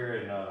us here,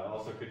 and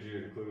also could you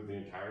include the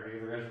entirety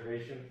of the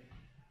reservation?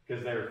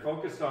 Because they're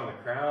focused on the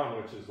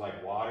Crown, which is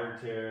like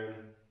Waterton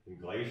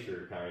and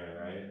Glacier kind of,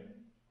 right?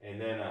 And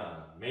then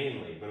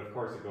mainly, but of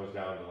course it goes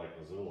down to like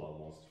Missoula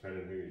almost,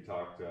 depending who you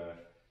talk to.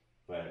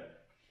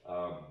 But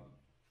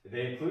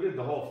they included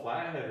the whole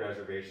Flathead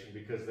Reservation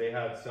because they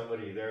had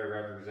somebody there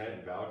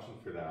representing, vouching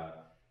for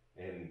that.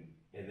 And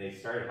they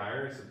started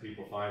hiring some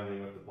people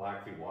finally with the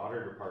Blackfeet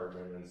Water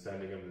Department and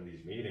sending them to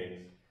these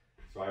meetings.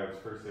 So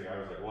first thing I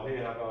was like, well, hey,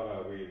 how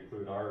about we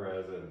include our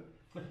res and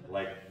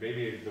like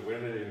maybe the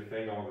limited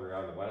thing over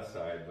on the west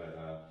side,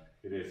 but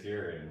it is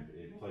here, and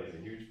it plays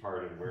a huge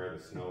part in where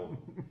the snow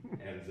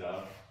ends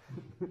up,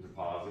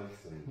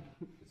 deposits, and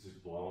it's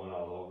just blowing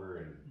all over.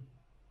 And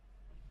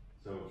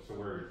so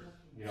we're,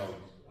 you know,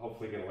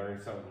 hopefully going to learn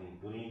something,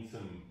 glean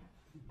some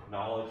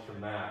knowledge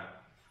from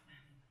that.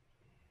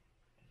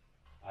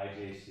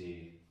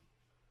 IJC,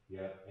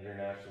 yep,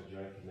 International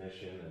Joint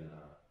Commission, and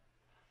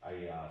I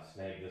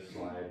snagged this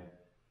slide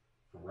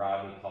from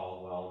Rodney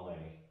Caldwell, my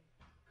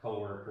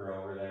co-worker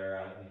over there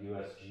at the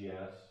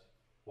USGS.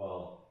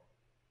 Well,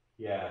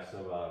 yeah,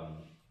 so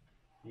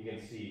you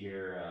can see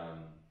here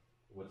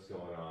what's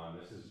going on.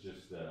 This is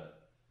just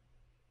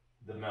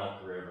the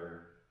Milk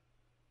River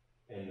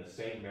and the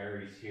St.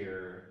 Mary's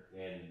here,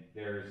 and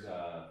there's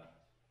a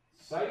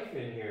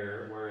siphon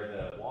here where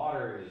the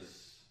water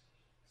is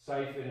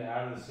siphoned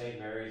out of the St.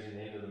 Mary's and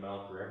into the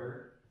Milk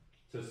River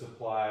to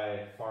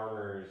supply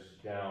farmers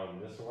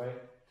down this way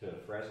to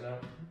Fresno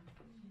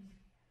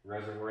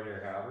Reservoir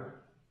near Havre.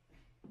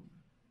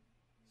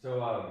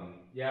 So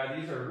yeah,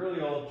 these are really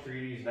old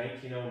treaties,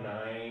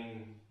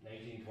 1909,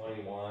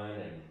 1921,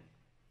 and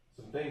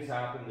some things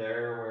happened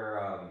there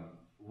where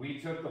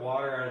we took the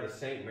water out of the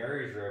St.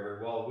 Mary's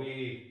River. Well,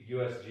 we,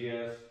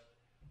 USGS,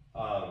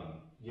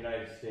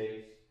 United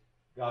States,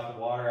 got the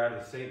water out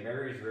of the St.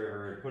 Mary's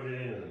River and put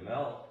it into the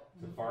Milk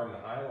to farm the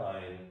High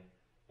Line.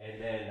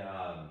 And then,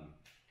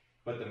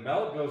 but the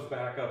Milk goes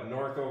back up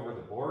north over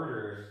the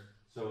border,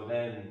 so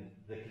then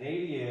the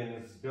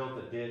Canadians built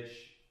a ditch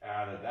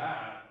out of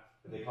that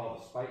they call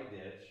the spike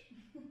ditch,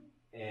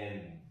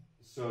 and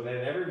so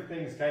then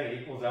everything's kind of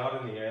equals out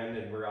in the end,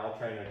 and we're all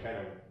trying to kind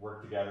of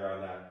work together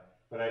on that.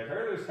 But I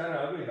heard it was kind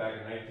of ugly back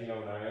in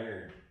 1909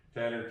 or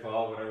 10 or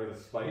 12, whenever the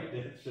spike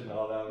ditch and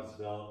all that was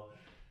built.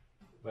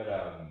 But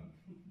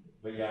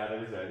yeah,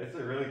 it's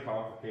a really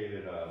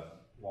complicated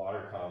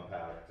water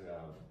compact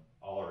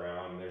all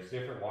around. There's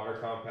different water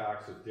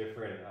compacts with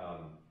different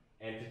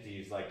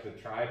entities. Like the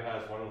tribe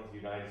has one with the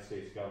United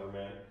States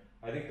government.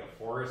 I think the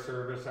Forest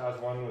Service has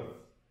one with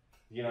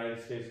the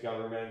United States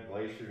government.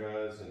 Glacier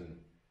does, and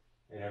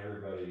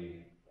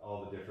everybody,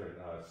 all the different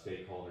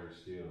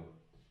stakeholders do.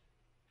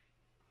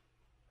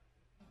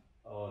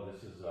 Oh,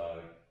 this is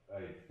I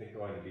think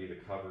going to be the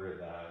cover of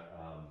that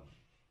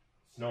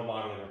snow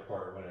modeling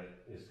report when it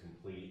is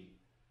complete.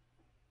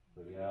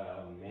 But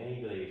yeah,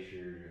 many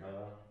glaciers,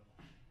 huh?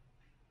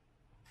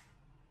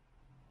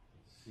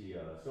 Let's see.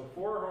 So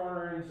Four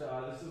Horns.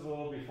 This is a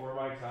little before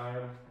my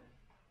time.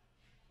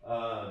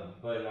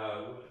 But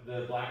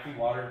the Blackfeet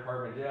Water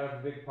Department did have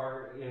a big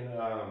part in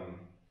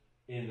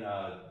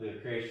the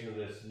creation of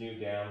this new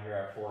dam here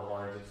at Four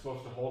Horns. It's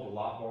supposed to hold a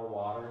lot more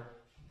water,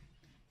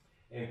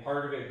 and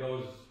part of it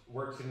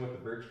works in with the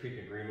Birch Creek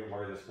Agreement,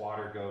 where this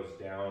water goes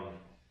down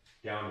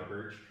to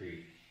Birch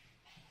Creek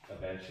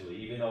eventually.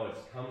 Even though it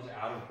comes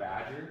out of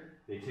Badger,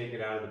 they take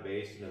it out of the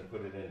basin and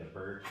put it into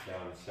Birch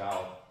down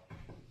south,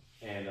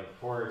 and of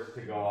course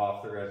to go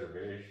off the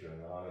reservation.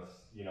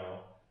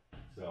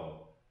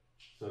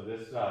 So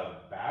this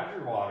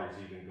Badger water is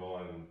even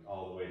going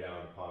all the way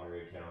down to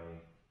Pomeroy County.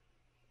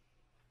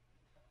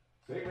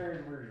 St.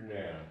 Mary's Virgin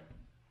Dam.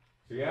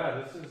 So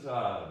yeah,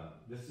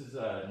 this is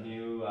a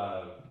new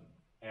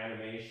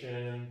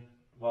animation.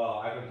 Well,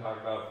 I've been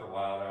talking about it for a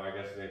while now. I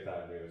guess it ain't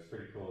that new. It's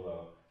pretty cool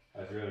though.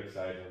 I was really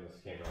excited when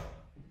this came out.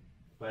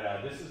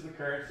 But this is the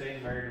current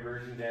St. Mary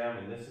Diversion Dam,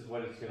 and this is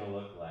what it's going to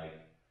look like.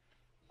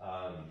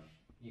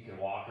 You can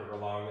walk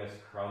along this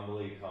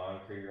crumbly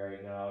concrete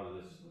right now to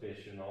this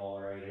fishing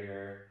hole right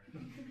here.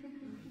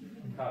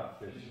 Caught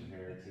fish in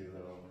here too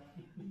though.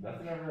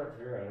 Nothing ever up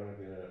here, I don't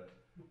get it.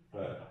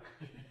 But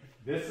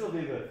this will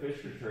be the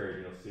fish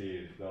return you'll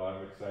see, though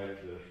I'm excited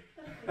to.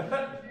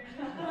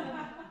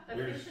 The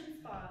fishing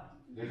spot.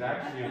 There's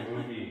actually a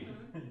movie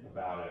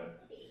about it.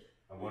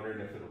 I'm wondering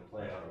if it'll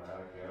play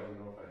automatically. I don't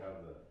know if I have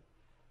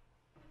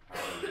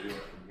how to do it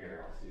from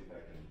here. I'll see if I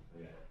can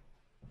play it.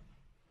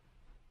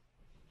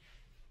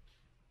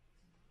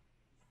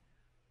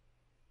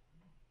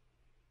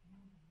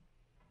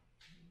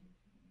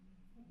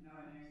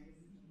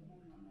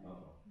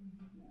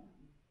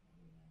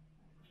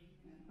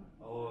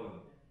 Oh,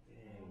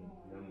 dang,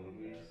 no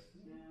movies.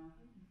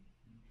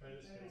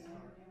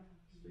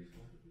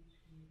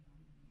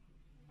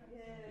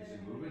 Is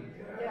it moving?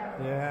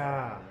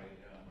 Yeah.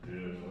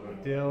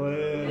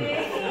 Dylan.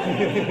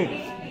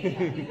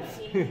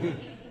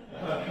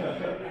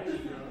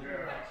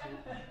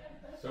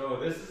 So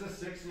this is a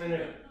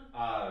 6-minute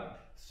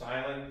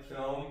silent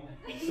film.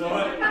 So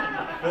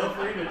feel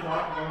free to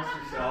talk amongst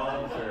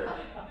yourselves or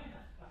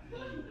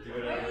do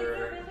whatever.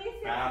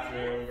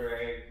 Bathroom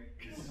break.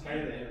 This is kind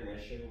of the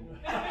intermission.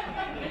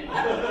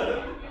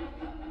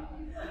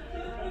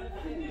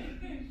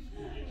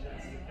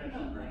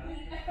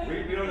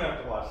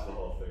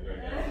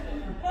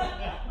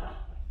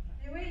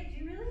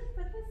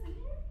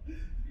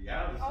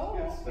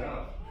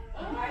 stuff. I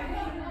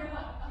didn't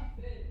realize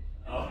you did.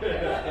 Oh,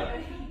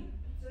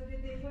 So did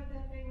they put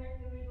that thing right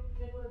in the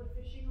middle of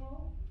the fishing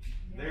hole?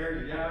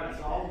 there, yeah,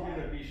 it's all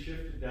gonna be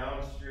shifted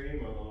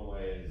downstream a little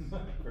ways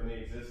from the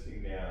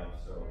existing dam,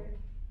 so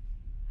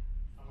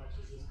How much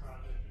is this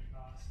project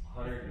gonna cost?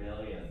 100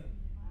 million.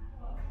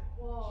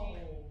 Whoa.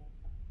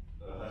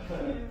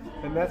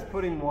 And that's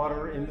putting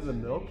water into the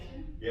milk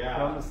Yeah.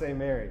 from the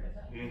same area.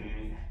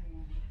 Mm-hmm.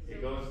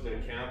 It goes to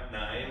Camp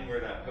 9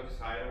 where that Hooks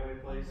Hideaway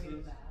place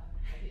is.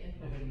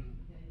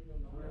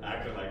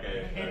 Acting like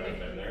I've never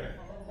been there.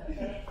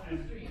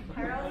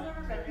 Tyrell's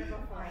never been there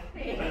before.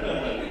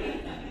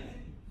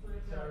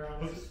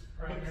 Tyrell's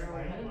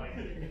primarily like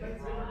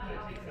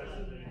project because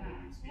of the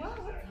Indian Species Wow,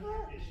 what's Act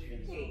that? issues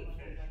with Hey.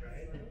 fish,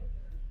 right?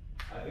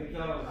 I think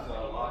that was a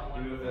lot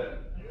to do with it,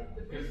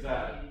 because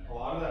a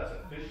lot of that's a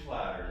fish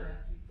ladder.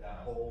 That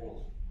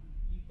whole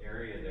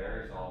area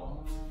there is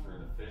all for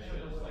the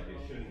fishes. Like it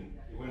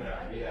wouldn't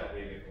have to be that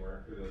big if it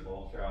weren't for the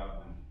bull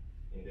trout and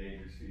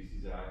Endangered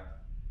Species Act.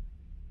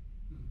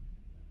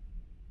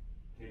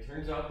 It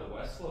turns out the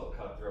West Slope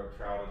cutthroat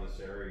trout of this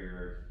area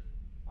are,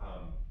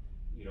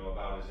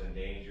 about as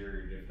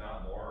endangered, if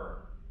not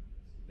more,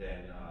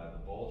 than the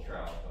bull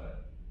trout.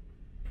 But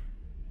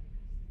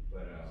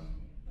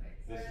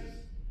this is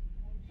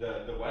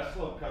the West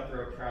Slope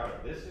cutthroat trout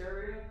of this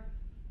area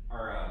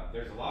are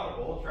there's a lot of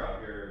bull trout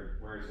here,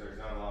 whereas there's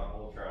not a lot of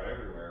bull trout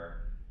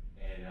everywhere,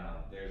 and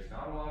there's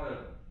not a lot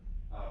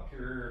of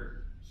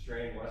pure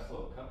strain West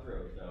Slope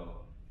cutthroat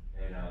though,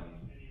 and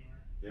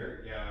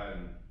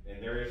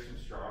there is some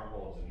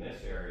strongholds in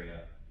this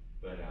area,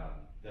 but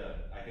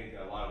I think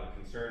a lot of the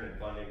concern and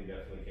funding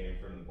definitely came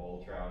from the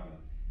bull trout and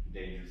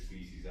Endangered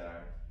Species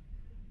Act.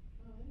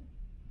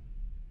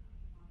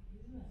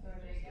 So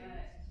are they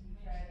gonna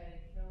try to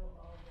kill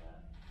all the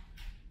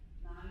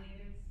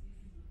non-native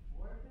species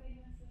before putting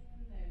this in?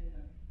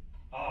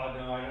 Oh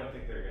no, I don't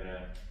think they're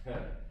gonna.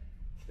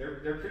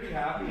 They're pretty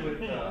happy with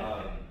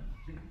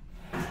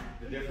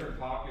the different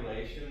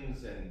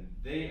populations, and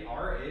they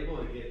are able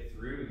to get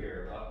through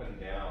here up and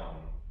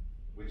down,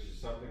 which is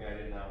something I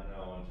did not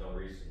know until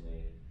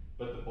recently.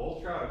 But the bull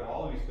trout have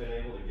always been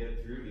able to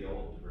get through the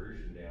old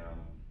diversion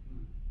dam,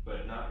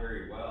 but not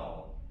very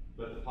well.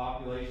 But the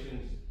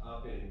populations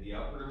up in the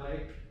upper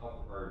lake,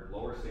 or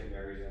lower St.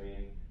 Mary's, I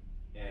mean,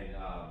 and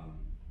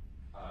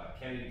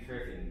Kennedy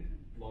Creek and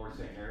lower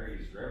St.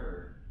 Mary's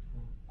River,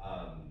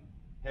 have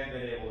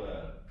been able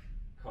to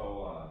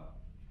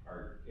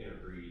or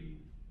interbreed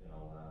and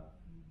all that.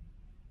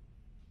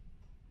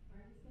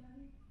 Where is it gonna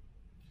be?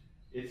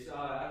 It's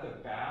at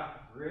the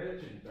Bab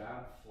Bridge and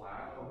Bab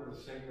Flat over the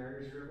St.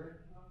 Mary's River.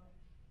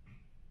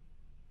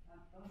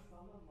 Those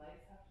little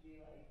lights have to be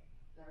like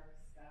dark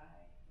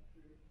sky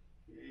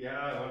approved. Yeah,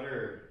 I wonder.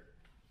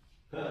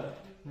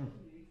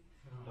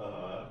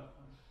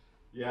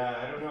 Yeah,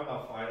 I don't know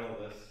how final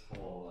this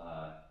whole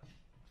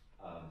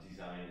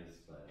design is,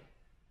 but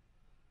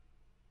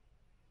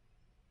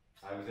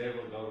I was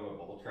able to go to a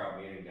bull trout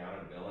meeting down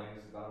in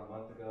Billings about a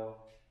month ago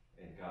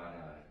and got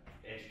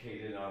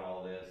educated on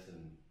all this,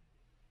 and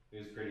it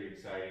was pretty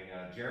exciting.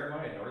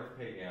 Jeremiah North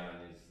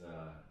Pagan is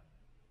the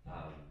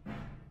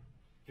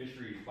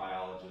fisheries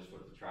biologist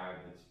with the tribe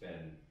that's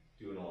been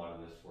doing a lot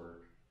of this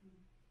work,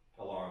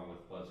 along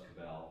with Buzz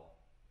Cabell,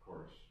 of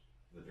course,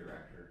 the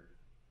director.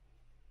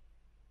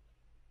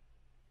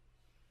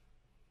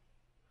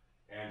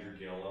 Andrew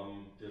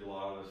Gillum did a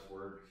lot of this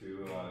work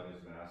too,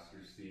 his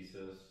master's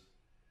thesis,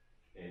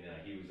 and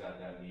he was at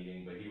that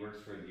meeting. But he works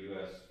for the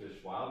U.S.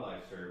 Fish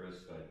Wildlife Service,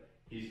 but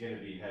he's going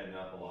to be heading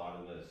up a lot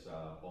of this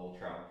bull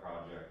trout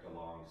project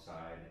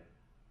alongside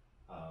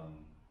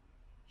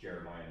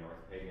Jeremiah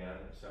North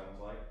Pagan, it sounds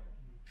like.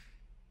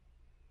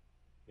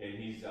 And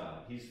he's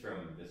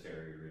from this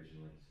area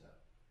originally, so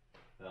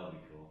that'll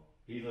be cool.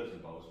 He lives in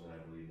Bozeman, I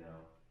believe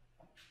now.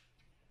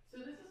 So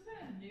this is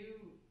kind of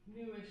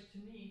newish to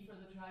me for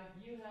the tribe.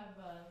 You have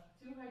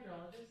 2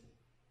 hydrologists,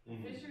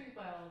 fisheries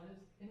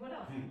biologists, and what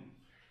else?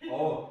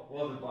 Oh,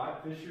 well, the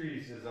Black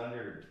Fisheries is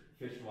under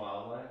Fish and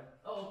Wildlife.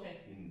 Oh,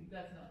 okay.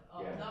 That's not,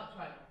 Yeah. not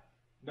tribal.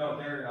 No,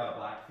 they're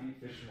Blackfeet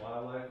Fish and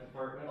Wildlife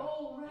Department.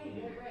 Oh, right.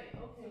 Okay.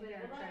 So they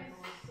are Well, that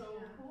tribal. is so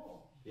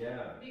cool.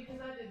 Yeah.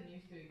 Because that didn't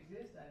used to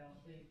exist, I don't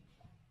think,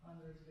 on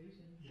the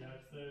reservations. Yeah,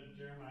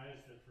 Jeremiah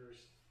is the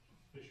first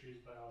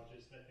fisheries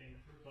biologist, I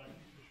think, for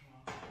Blackfeet Fish and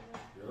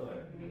Wildlife.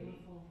 Really?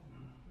 Beautiful.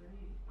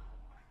 Great.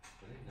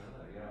 I didn't know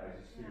that. Yeah, I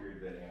just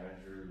figured that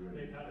Andrew would.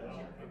 They've had a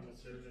lot from the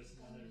service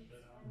and others,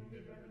 but I don't think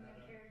they've ever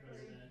had a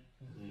resident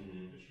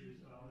fisheries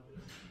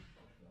biologist,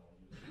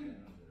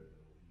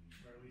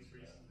 or at least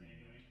recently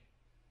anyway.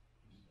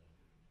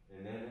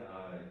 And then,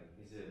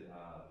 is it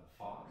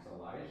Fox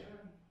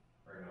Elijah?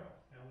 Or no?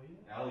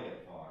 Elliot?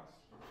 Elliot Fox.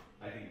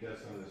 I think does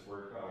some of this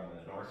work on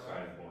the north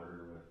side of the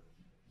border with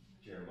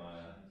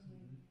Jeremiah.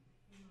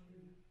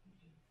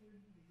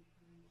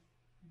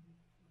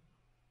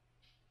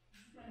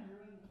 It's gonna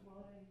ruin the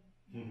floating.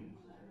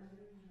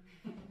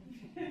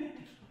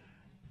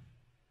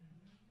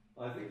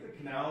 I think the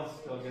canal is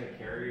still going to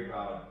carry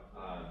about,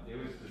 it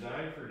was designed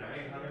designed for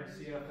 900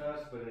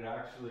 CFS, but it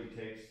actually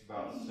takes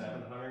about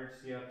 700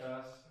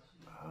 CFS.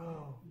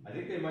 Oh. I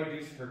think they might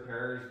do some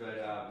repairs,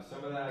 but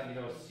some of that,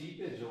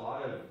 seepage, a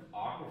lot of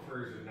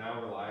aquifers have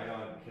now relied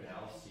on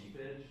canal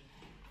seepage.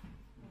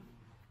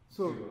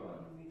 So,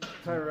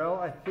 Tyrell,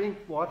 I think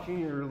watching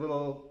your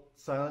little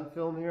silent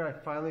film here, I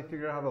finally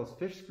figured out how those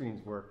fish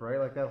screens work, right?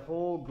 Like that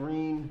whole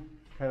green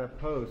kind of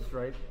post,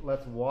 right,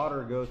 lets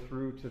water go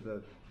through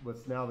to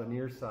what's now the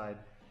near side,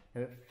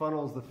 and it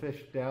funnels the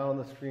fish down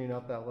the screen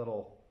up that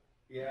little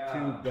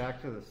tube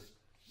back to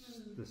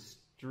the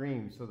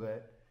stream, so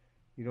that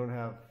you don't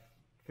have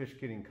fish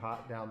getting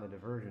caught down the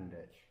diversion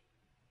ditch.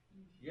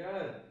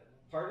 Yeah,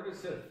 part of it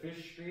said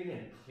fish screen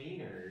and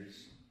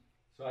cleaners.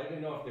 So I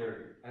didn't know if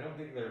I don't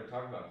think they were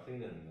talking about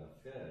cleaning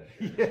the fish.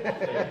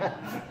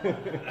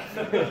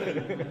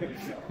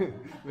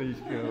 They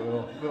just get a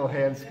little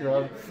hand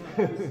scrub.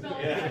 Yeah.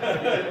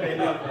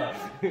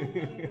 And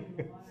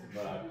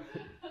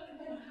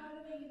then how do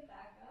they get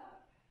back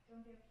up?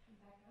 Don't they have to come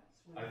back up?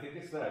 I think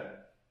it's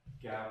that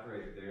gap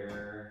right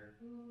there.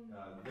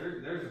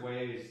 There's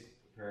ways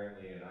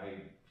apparently, and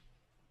I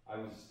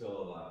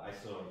still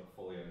don't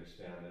fully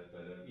understand it,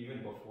 but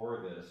even before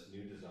this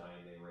new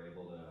design, they were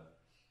able to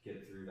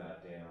get through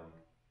that dam.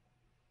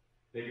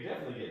 They could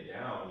definitely get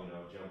down,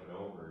 jumping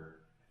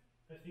over.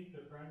 I think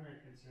the primary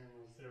concern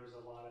was there was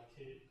a lot of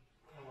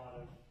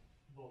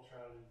bull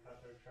trout and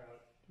cutthroat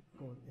trout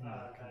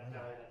that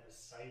died at the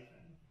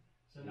siphon.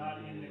 So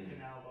not in the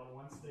canal, but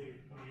once they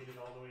made it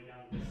all the way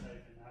down to the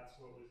siphon, that's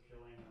what was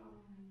killing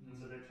them. And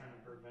so they're trying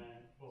to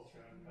prevent bull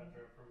trout and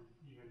cutthroat from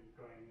even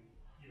going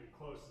even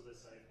close to the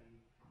siphon,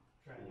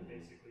 trying to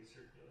basically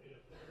circulate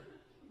up there.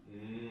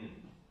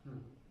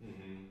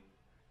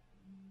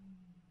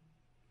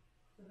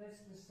 So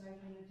that's the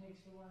siphon that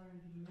takes the water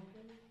into the milk.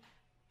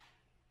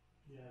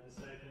 Yeah, the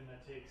siphon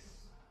that takes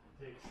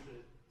the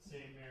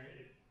St.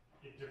 Mary,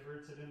 it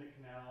diverts it in the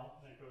canal,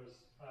 and it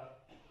goes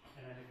up,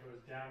 and then it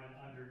goes down and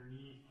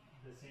underneath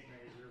the St.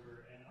 Mary's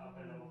River and up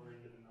and over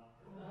into the Milk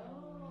River.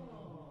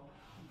 Oh,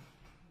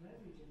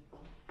 that'd be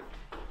difficult.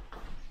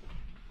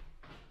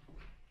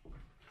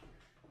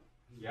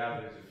 Yeah,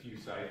 there's a few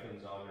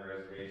siphons on the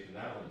reservation.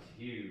 That one's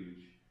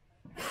huge.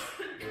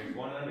 There's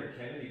one under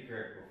Kennedy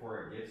Creek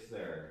before it gets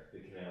there, the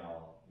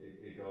canal.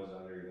 It goes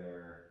under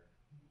there.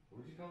 What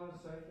would you call that, a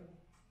siphon?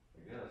 I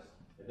guess.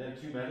 And then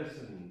Two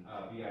Medicine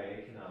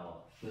BIA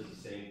Canal does the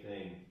same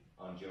thing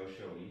on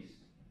Josho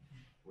East,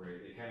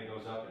 where it kind of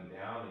goes up and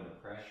down, and the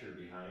pressure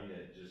behind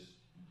it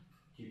just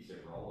keeps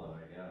it rolling,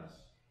 I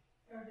guess.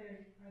 Are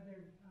there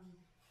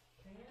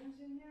fans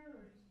in there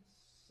or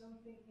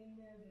something in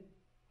there that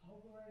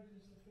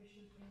pulverizes the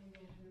fishes when they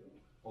go through?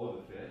 Oh,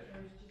 the fish?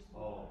 Or is just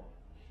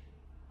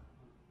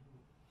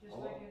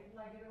just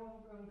like an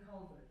overgrown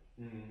culvert?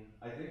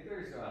 I think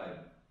there's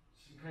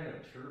some kind of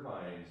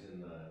turbines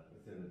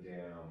within the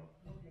dam.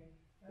 Okay,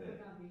 that would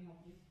not be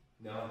healthy.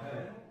 No,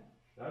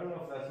 I don't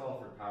know if that's all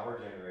for power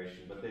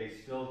generation, but they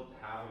still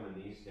have them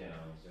in these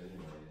dams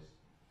anyways.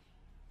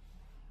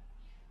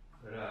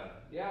 But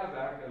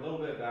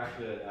back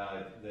to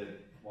the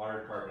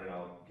water department, and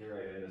I'll get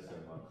right into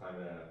some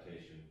climate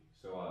adaptation.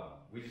 So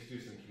we just do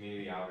some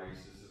community outreach.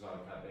 This is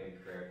on Cut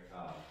Bank Creek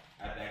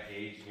at that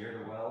gauge near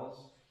the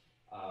wells.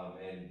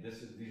 And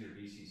these are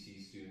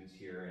BCC students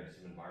here and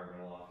some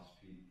environmental office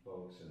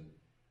folks and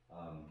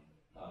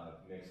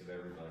mix of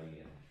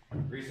everybody.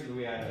 And recently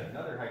we had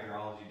another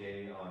hydrology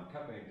day on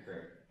Cut Bank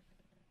Creek.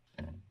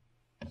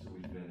 So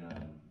we've been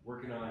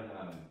working on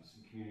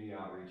some community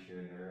outreach here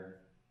and there.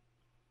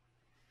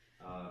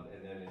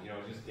 And then,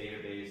 just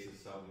database is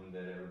something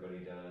that everybody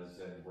does,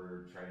 and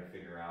we're trying to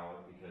figure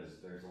out because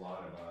there's a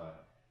lot of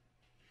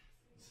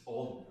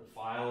old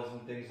files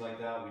and things like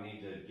that we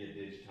need to get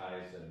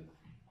digitized and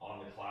on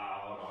the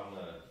cloud, on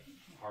the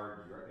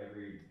hard,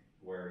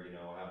 everywhere,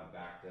 have it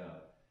backed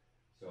up.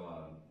 So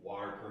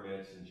water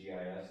permits and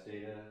GIS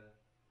data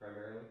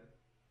primarily.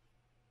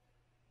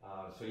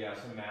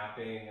 Some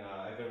mapping.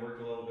 I've been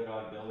working a little bit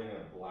on building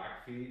a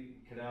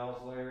Blackfeet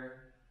canals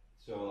layer.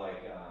 So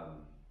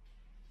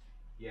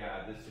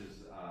this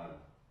is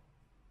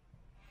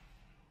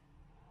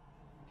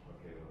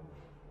okay.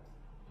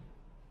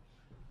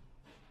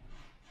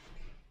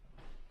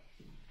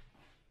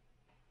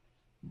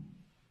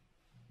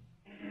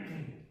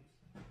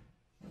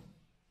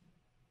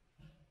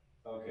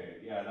 Okay,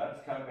 that's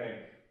Cut Bank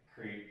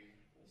Creek.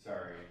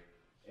 Sorry,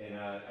 and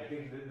I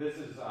think this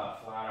is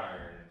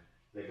Flatiron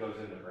that goes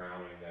into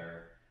Browning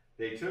there.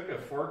 They took a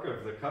fork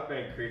of the Cut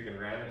Bank Creek and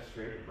ran it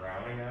straight to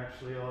Browning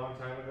actually a long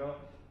time ago,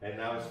 and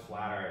that was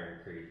Flatiron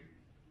Creek.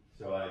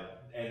 So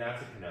and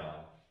that's a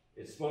canal.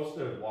 It's supposed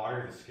to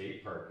water the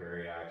skate park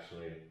area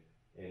actually,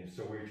 and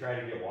so we try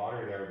to get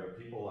water there, but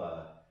people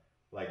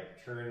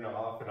turn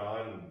off and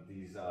on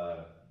these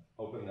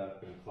open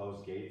up and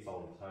close gates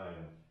all the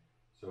time.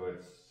 So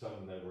it's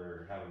something that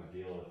we're having to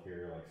deal with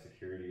here, like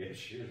security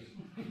issues.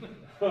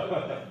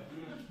 But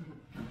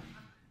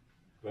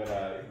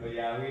we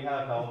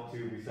have help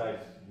too.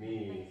 Besides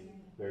me,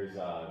 there's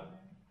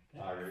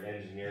Our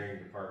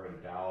engineering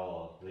department,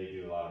 Dowell, they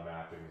do a lot of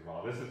mapping as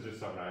well. This is just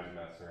something I was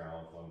messing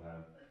around with one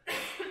time.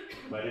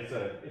 But it's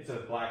a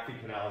Blackfeet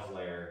canals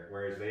layer,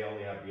 whereas they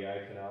only have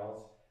BI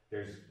canals.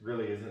 There's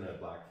really isn't a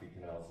Blackfeet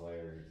canals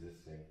layer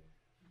existing.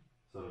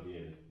 So it'll be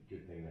a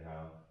good thing to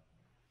have.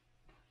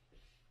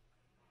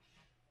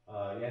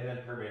 Yeah, and then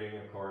permitting,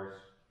 of course.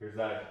 Here's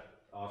that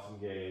awesome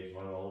gauge,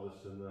 one of the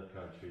oldest in the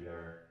country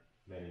there,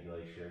 Many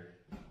Glacier.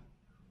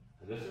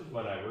 And this is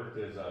when I worked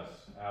as a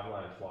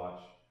avalanche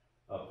watch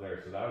up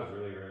there, so that was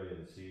really early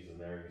in the season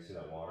there. You can see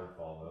that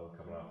waterfall though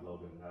coming off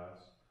Logan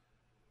Pass.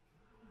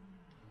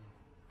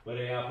 But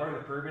yeah, part of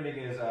the permitting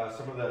is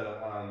some of the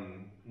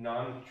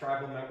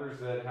non-tribal members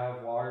that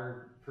have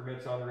water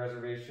permits on the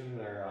reservation,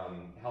 they're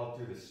held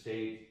through the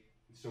state,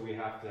 so we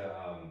have to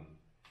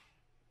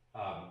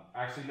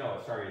actually, no,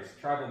 sorry, it's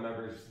tribal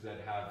members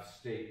that have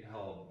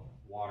state-held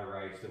water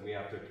rights that we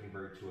have to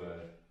convert to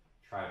a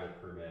tribal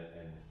permit,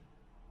 and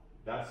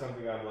that's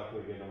something I'm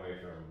luckily getting away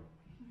from.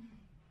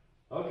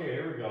 Okay,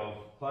 here we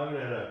go. Climate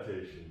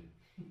adaptation,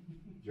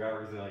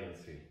 drought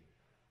resiliency.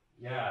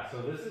 Yeah,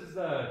 so this is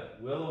the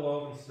willow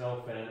woven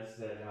snow fence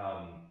that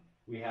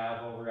we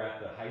have over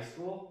at the high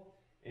school,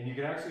 and you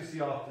can actually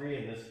see all three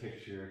in this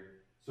picture.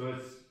 So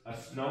it's a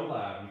snow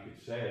lab, you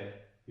could say,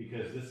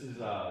 because this is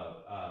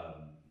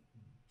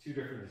two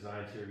different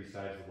designs here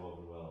besides the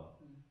woven willow.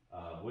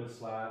 Wood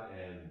slat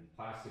and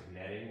plastic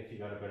netting, if you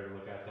got a better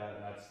look at that.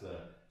 That's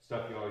the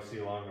stuff you always see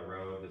along the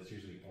road that's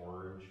usually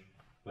orange,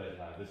 but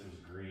this was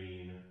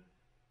green.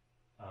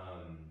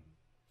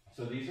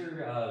 So these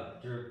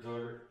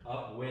are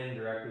upwind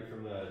directly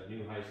from the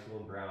new high school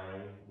in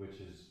Browning, which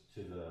is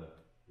to the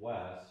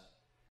west.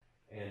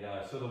 And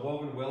so the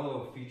woven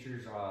willow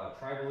features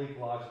tribal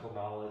ecological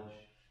knowledge.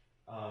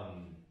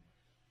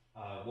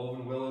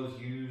 Woven willows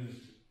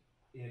used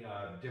in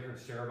different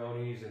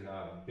ceremonies and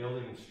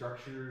building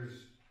structures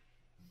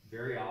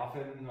very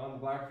often on the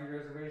Blackfeet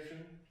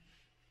Reservation.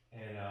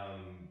 And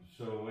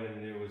so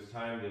when it was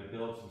time to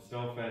build some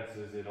snow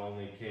fences, it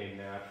only came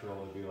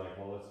natural to be like,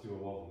 well, let's do a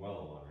woven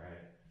willow one, right?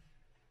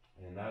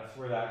 And that's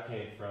where that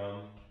came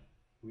from.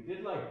 We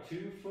did like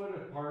 2 foot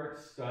apart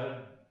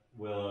stud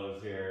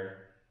willows here,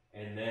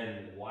 and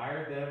then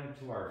wired them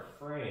to our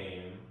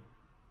frame,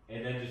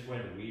 and then just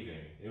went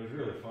weaving. It was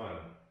really fun.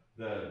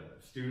 The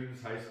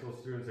students, high school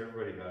students,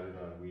 everybody got in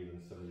on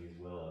weaving some of these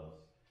willows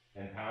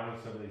and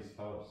pounding some of these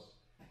posts.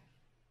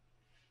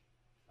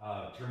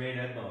 Tremaine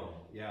Edmo,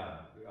 yeah,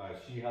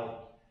 she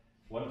helped.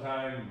 One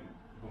time,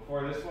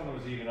 before this one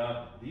was even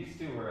up, these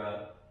two were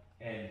up,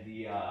 and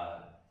the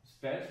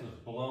fence was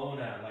blown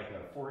at like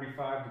a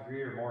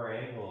 45-degree or more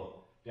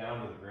angle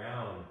down to the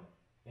ground,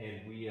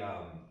 and we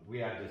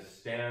had to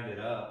stand it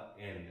up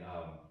and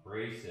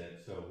brace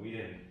it, so we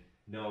didn't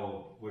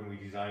know when we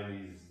designed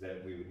these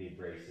that we would need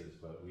braces,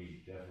 but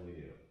we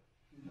definitely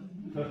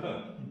do.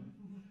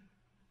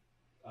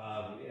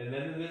 And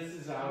then this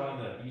is out on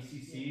the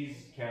BCC's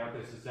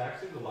campus. It's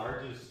actually the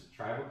largest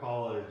tribal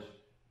college,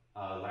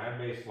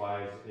 land-based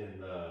wise,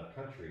 in the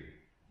country.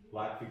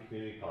 Blackfeet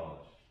Community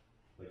College,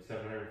 like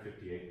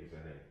 750 acres,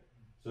 I think.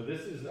 So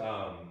this is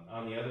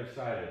on the other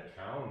side of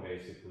town,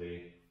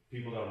 basically.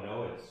 People don't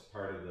know it's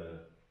part of the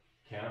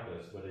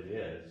campus, but it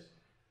is.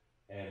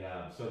 And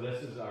so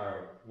this is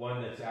our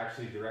one that's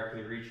actually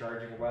directly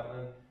recharging a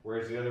wetland,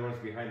 whereas the other ones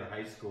behind the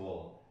high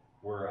school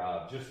were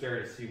just there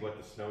to see what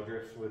the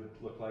snowdrifts would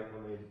look like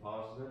when they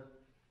deposited.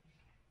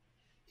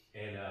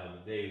 And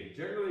they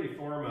generally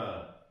form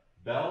a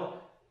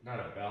bell, not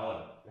a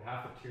bell,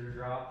 half a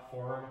teardrop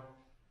form,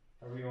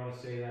 however you want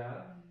to say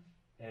that.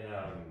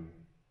 And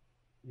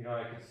you know,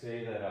 I could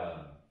say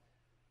that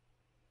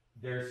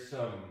there's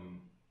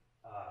some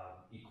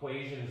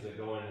equations that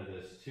go into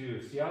this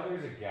too. See how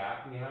there's a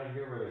gap behind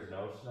here where there's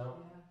no snow?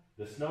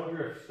 Yeah. The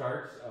snowdrift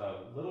starts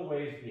a little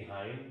ways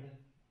behind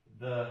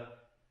the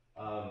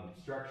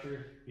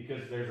structure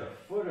because there's a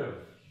foot of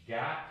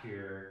gap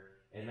here,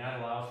 and that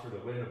allows for the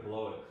wind to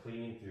blow it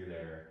clean through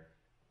there.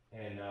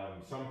 And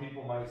some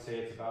people might say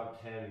it's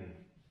about 10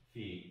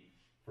 feet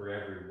for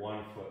every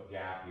 1 foot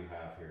gap you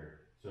have here,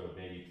 so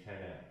maybe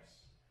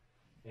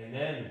 10x. And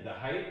then the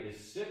height is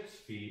 6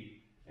 feet,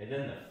 and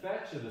then the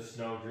fetch of the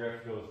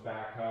snowdrift goes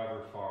back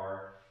however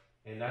far,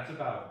 and that's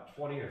about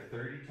 20 or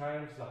 30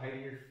 times the height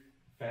of your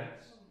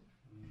fence.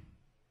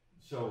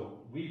 So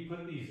we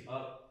put these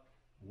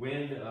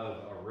upwind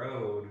of a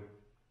road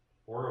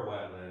or a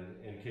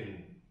wetland and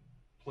can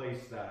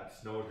place that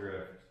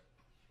snowdrift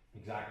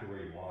exactly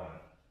where you want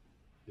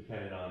it,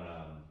 depending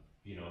on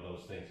you know,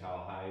 those things.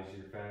 How high is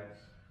your fence,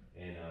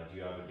 and do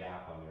you have a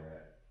gap under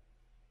it?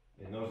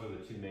 And those are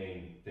the two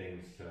main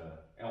things to.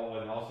 Oh,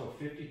 and also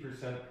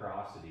 50%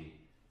 porosity.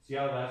 See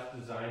how that's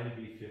designed to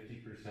be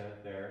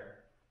 50% there?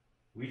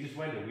 We just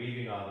went to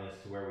weaving on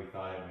this to where we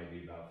thought it might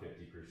be about 50%.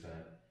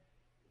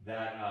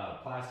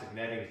 That plastic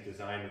netting is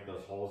designed with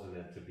those holes in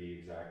it to be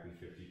exactly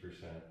 50%.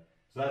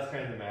 So that's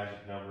kind of the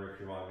magic number if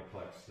you're wanting to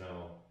collect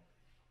snow.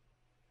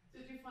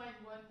 Did you find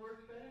one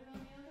worked better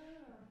than the other?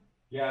 Or?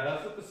 Yeah,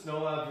 that's what the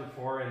snow labs were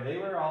for, and they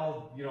were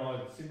all, you know,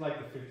 it seemed like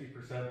the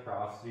 50%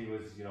 porosity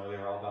was, you know, they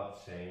were all about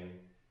the same.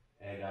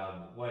 And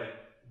what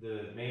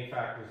the main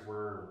factors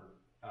were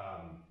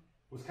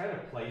was kind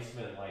of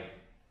placement, like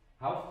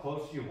how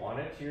close do you want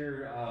it to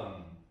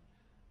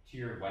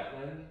your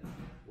wetland?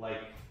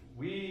 Like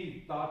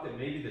we thought that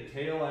maybe the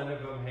tail end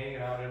of them hanging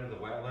out into the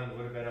wetland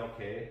would have been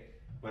okay,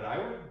 but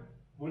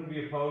wouldn't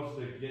be opposed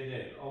to getting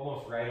it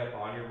almost right up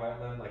on your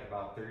wetland, like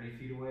about 30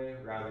 feet away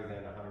rather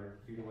than 100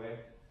 feet away.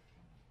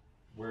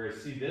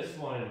 Whereas, see, this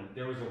one,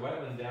 there was a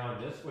wetland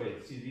down this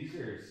way. See, these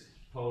are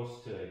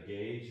supposed to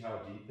gauge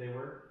how deep they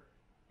were.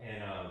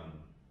 And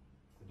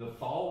the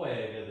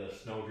fallway of the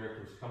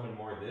snowdrift was coming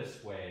more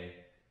this way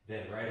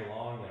than right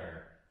along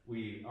there.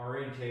 We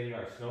orientated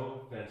our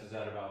snow fences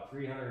at about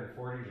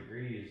 340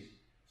 degrees,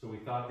 so we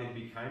thought they'd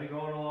be kind of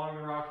going along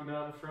the Rocky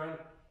Mountain front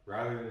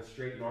rather than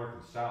straight north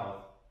and south,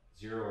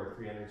 0 or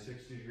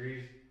 360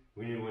 degrees.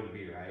 We knew it wouldn't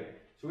be right.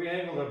 So we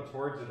angled them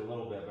towards it a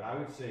little bit, but I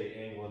would say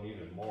angle them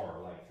even more,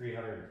 like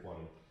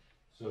 320.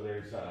 So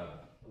there's a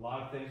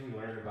lot of things we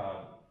learned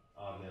about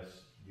on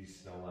these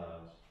snow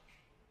labs.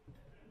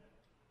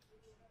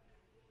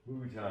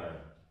 Movie time.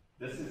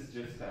 This is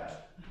just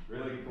a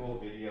really cool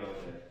video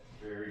that's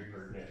very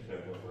pertinent to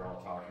what we're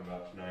all talking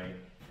about tonight.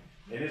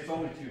 And it's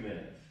only 2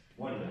 minutes,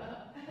 1 minute.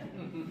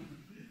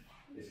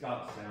 It's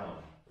got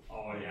sound.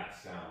 Oh yeah,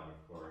 sound,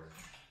 of course.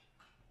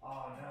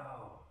 Oh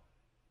no.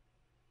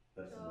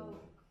 That's a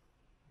little.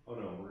 Oh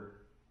no,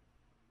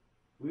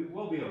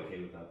 we'll be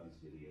okay without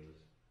these videos.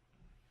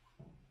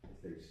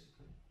 If there's,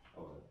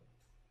 oh.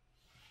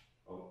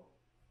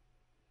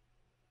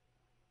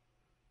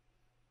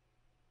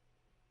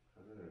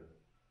 How did it,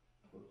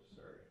 oops,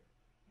 sorry.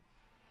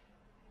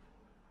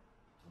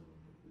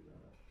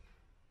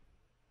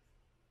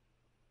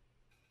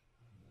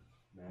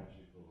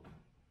 Magical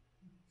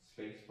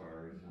space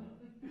bars.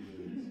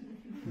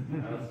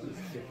 Now let's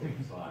just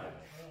skipping slides.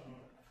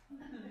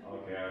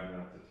 Okay, I'm gonna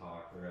have to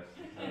talk the rest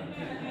of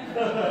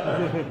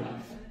the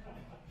time.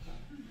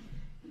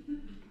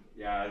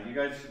 Yeah, you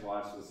guys should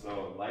watch this.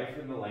 So, Life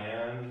in the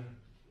Land.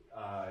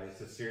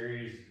 It's a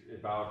series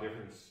about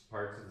different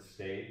parts of the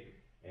state,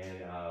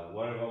 and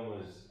one of them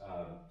was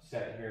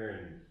set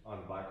here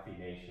on the Blackfeet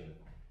Nation.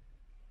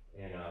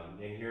 And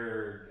in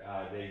here,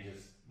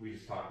 we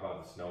just talk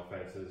about the snow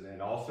fences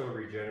and also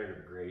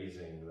regenerative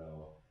grazing,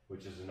 though,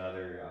 which is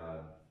another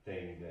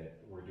thing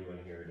that we're doing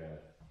here to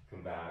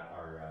combat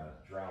our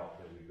drought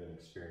that we've been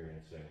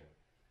experiencing.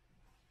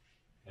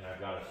 And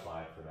I've got a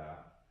slide for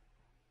that.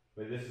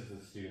 But this is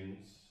the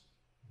students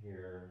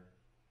here.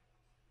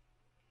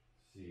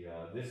 See,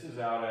 this is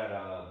out at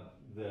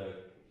the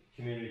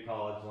community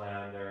college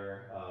land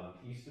there,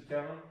 east of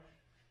town.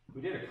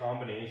 We did a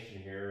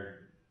combination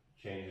here,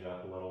 change it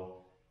up a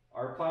little.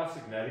 Our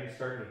plastic netting's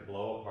starting to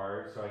blow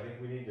apart, so I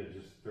think we need to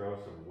just throw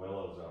some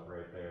willows up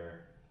right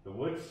there. The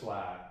wood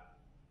slat,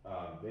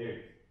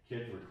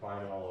 kids were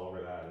climbing all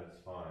over that, it's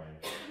fine.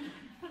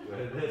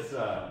 But this,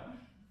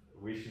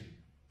 we should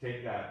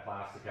take that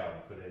plastic out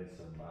and put in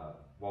some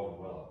woven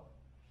willow.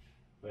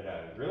 But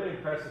really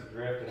impressive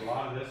drift, and a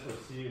lot of this was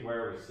see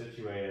where it was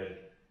situated.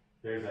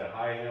 There's a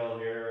high hill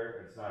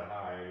here, it's not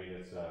high, I mean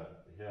it's a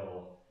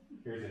hill.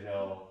 Here's a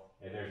hill,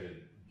 and there's a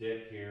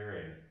dip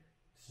here, and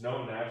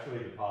snow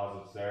naturally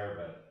deposits there,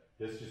 but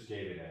this just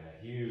gave it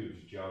a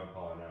huge jump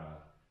on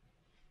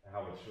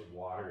how much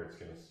water it's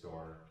going to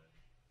store.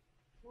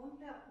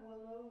 Won't that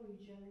willow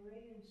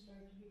regenerate and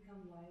start to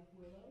become live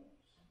willows?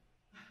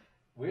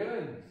 We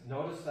haven't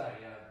noticed that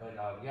yet, but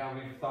yeah,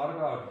 we've thought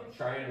about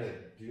trying to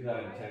do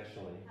that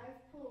intentionally.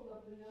 I've pulled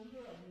up a number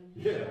of them.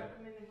 Yeah. Stuck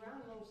them in the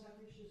ground, those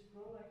suckers just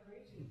grow like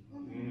crazy.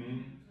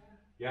 Mm-hmm.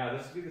 Yeah,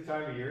 this would be the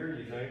time of year,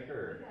 you think,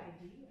 or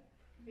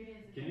Good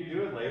idea. can you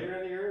do it later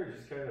in the year, or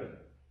just kind of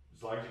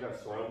as long as you got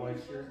soil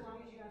moisture? As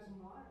long as you got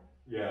some water.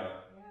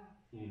 Yeah.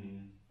 Yeah.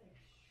 Mm-hmm.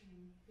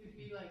 It'd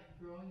be like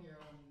growing your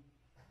own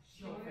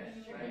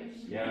snowfish, right?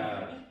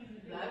 Yeah.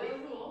 That'd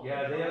be cool.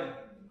 Yeah, they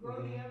have. Grow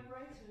the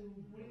uprights and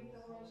leave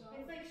the horizontal.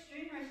 It's like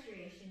stream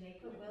restoration. They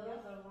put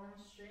willows along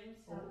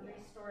streams to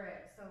restore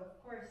it. So of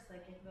course,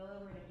 like if willow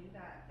were to do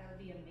that, that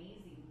would be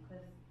amazing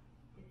because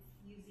it's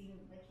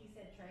using, like he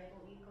said,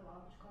 tribal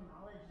ecological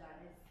knowledge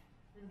that is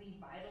really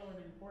vital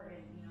and important,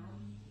 you know?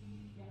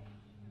 Yeah.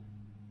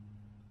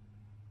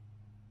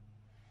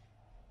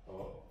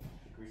 Oh, I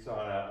think we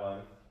saw that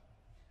one.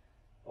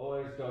 Oh,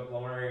 there's Doug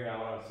Loring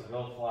out on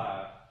Seville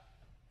Flat.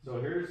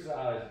 So here's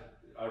a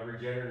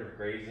regenerative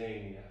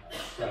grazing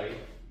site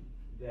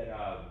that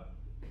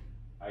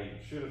I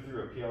should have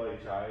threw a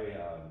PLHI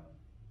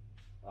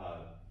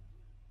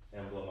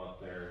emblem up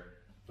there.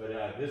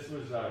 But this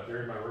was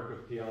during my work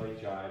with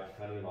PLHI at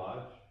Cunny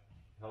Lodge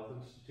Health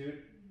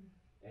Institute.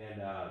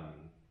 And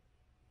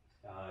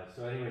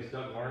so anyways,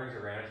 Doug Loring's a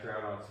rancher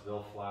out on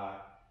Seville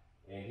Flat,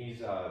 and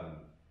he's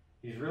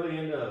really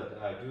into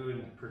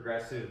doing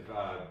progressive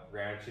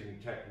ranching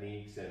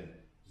techniques, and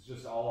he's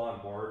just all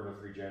on board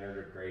with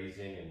regenerative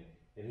grazing,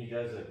 and he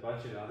does a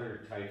bunch of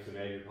other types of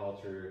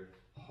agriculture,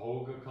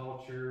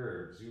 hogaculture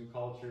or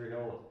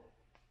zooculture.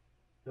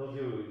 he'll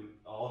do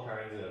all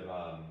kinds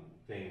of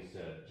things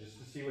just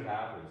to see what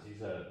happens.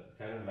 He's a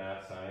kind of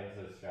mad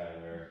scientist guy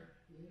there.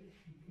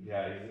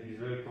 Yeah, he's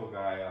a really cool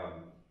guy.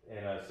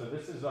 So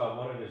this is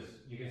one of his.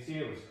 You can see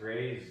it was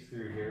grazed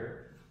through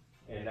here,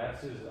 and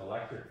that's his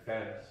electric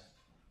fence.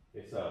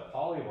 It's a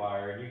poly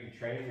wire, and you can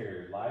train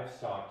your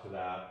livestock to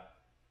that,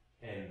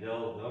 and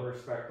they'll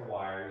respect the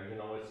wire, even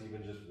though it's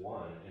even just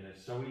one. And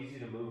it's so easy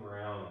to move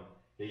around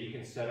that you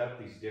can set up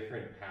these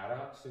different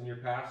paddocks in your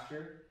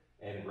pasture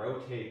and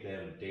rotate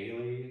them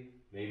daily,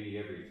 maybe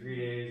every 3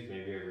 days,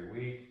 maybe every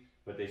week.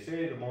 But they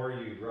say the more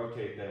you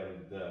rotate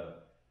them,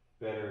 the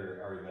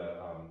better, or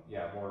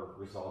the more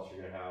results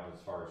you're gonna have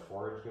as far as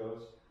forage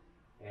goes.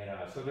 And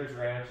so there's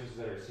ranches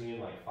that are seeing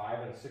like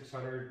 500% and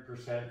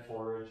 600%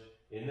 forage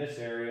in this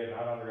area,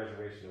 not on the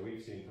reservation that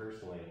we've seen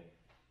personally,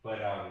 but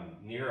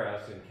near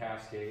us in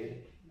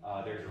Cascade,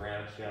 there's a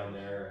ranch down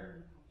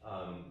there,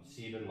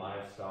 Seaman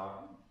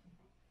Livestock.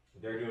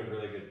 They're doing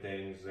really good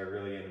things. They're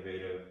really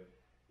innovative,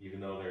 even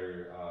though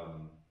they're,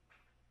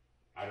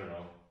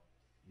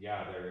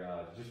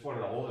 they're just one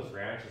of the oldest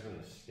ranches in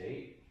the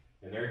state,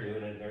 and they're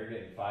doing it. They're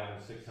getting 500%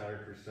 and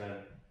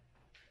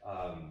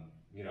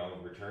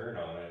 600%, return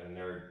on it, and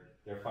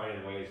they're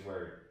finding ways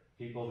where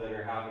people that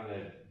are having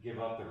to give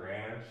up the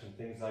ranch and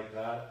things like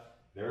that,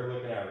 they're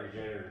looking at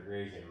regenerative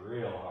grazing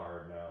real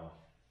hard now.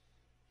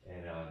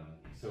 And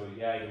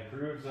it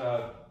improves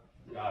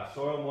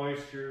soil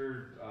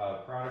moisture,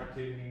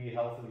 productivity,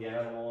 health of the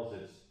animals.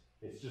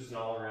 It's just an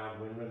all-around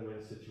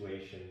win-win-win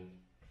situation.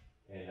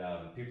 And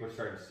people are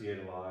starting to see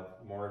it a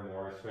lot more and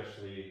more,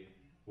 especially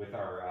with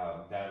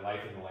our that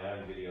Life in the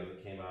Land video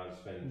that came out. It's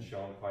been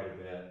shown quite a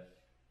bit.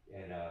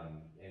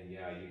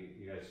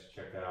 You guys should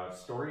check that out.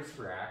 Stories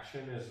for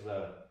Action is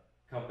the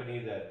company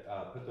that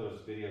put those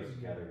videos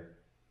together,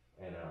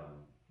 and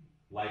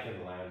Life in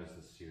the Land is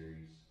the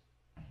series.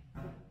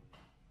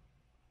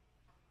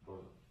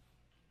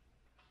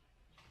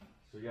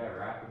 So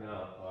wrapping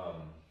up.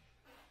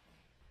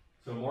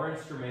 So more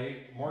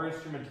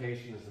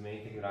instrumentation is the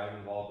main thing that I'm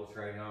involved with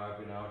right now. I've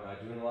been out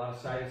doing a lot of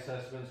site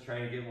assessments,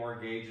 trying to get more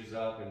gauges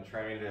up, and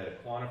trying to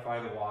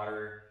quantify the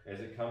water as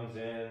it comes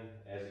in,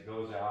 as it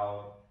goes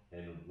out,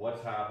 and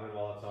what's happening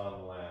while it's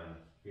on the land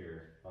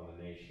here on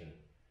the nation.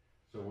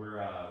 So we're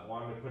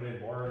wanting to put in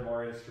more and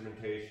more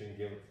instrumentation,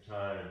 give it the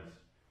times,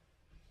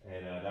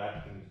 and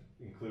that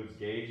includes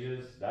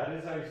gauges. That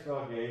is how you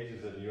spell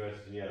gauges in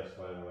USGS,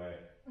 by the way.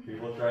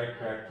 People try to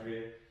correct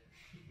me.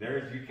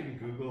 You can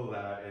Google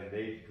that, and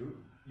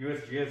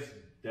USGS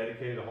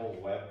dedicated a whole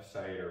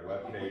website or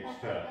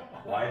webpage to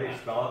why they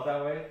spell it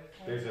that way.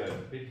 There's a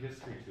big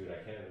history to it.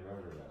 I can't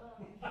remember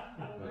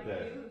that. But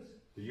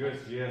the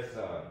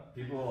USGS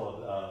people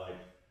will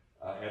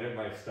edit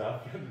my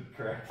stuff and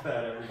correct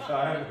that every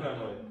time, and I'm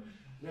like,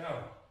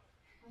 no.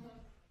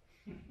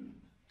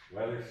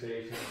 Weather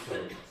station,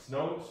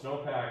 so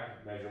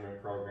snowpack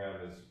measurement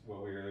program is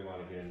what we really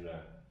want to get into.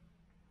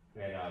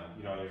 And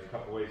there's a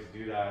couple ways to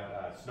do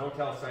that.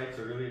 Snowtel sites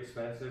are really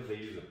expensive. They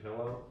use a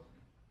pillow,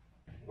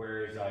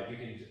 whereas that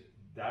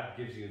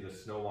gives you the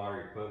snow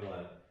water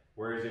equivalent.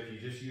 Whereas if you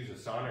just use a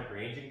sonic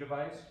ranging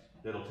device,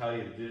 that'll tell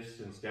you the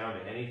distance down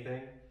to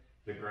anything,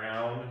 the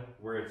ground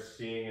where it's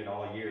seeing it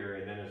all year,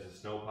 and then as the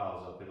snow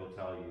piles up, it'll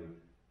tell you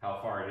how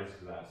far it is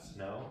to that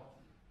snow.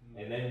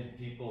 And then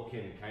people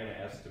can kind of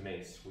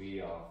estimate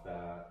SWE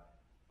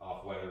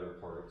off weather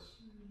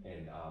reports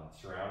and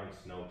surrounding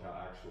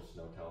actual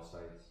snowtel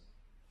sites.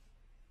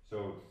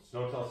 So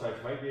snowtel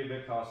sites might be a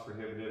bit cost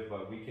prohibitive,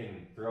 but we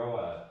can throw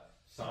a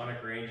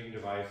sonic ranging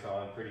device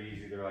on pretty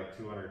easy. They're like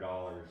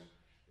 $200,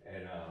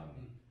 and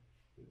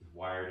it's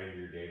wired into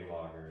your data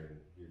logger, and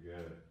you're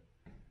good.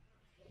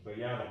 But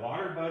the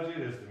water budget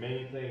is the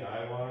main thing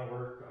I want to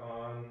work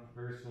on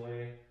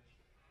personally.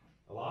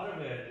 A lot of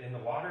it in the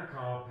water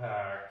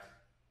compact,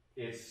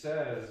 it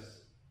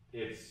says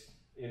it's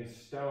in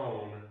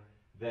stone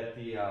that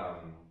the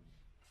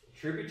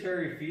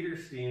tributary feeder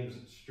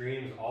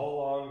streams all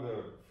along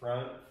the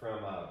front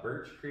from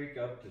Birch Creek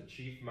up to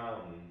Chief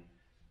Mountain,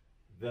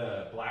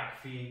 the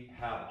Blackfeet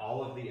have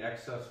all of the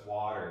excess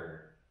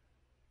water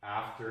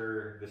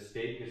after the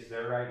state gets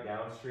their right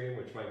downstream,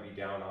 which might be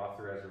down off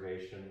the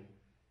reservation,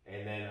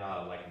 and then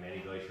like Many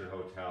Glacier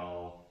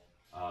Hotel,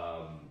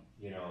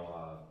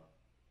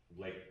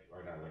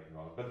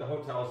 but the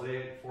hotels,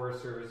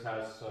 Forest Service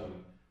has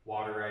some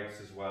water rights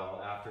as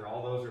well after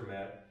all those are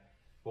met.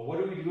 But what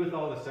do we do with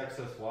all this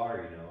excess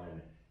water,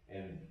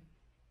 and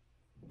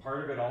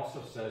part of it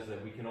also says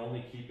that we can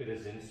only keep it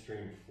as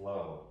in-stream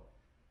flow.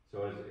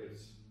 So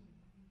it's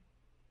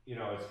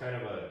kind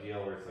of a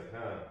deal where it's like,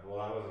 that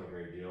wasn't a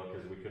great deal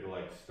because we could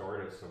have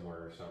stored it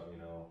somewhere or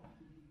something,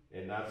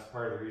 And that's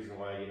part of the reason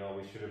why,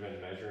 we should have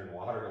been measuring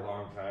water a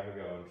long time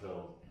ago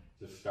until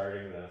just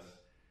starting this.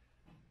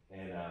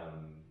 And,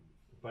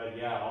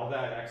 all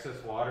that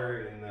excess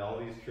water in all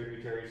these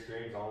tributary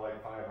streams, all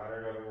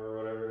 500 of them or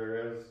whatever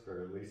there is,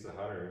 or at least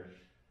 100,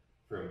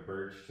 from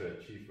Birch to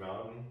Chief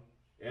Mountain,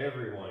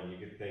 everyone you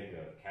could think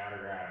of,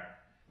 Cataract,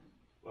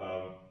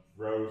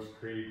 Rose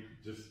Creek,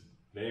 just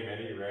name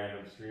any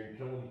random stream,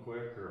 kill 'em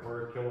quick,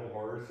 or kill 'em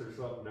horse or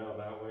something down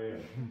that way.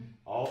 And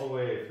all the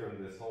way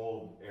from this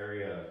whole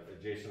area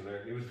adjacent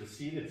there, it was the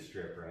seeded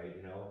strip, right,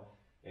 you know?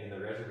 And the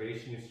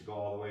reservation used to go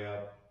all the way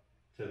up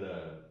to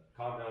the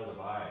Continental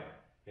Divide,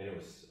 and it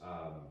was,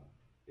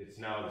 it's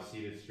now the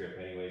seeded strip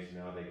anyways,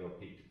 now they go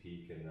peak to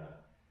peak, and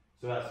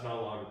so that's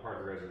no longer part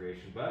of the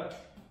reservation. But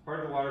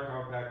part of the water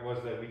compact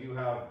was that we do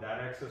have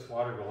that excess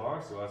water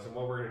belongs to us, and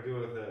what we're gonna do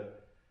with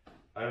it,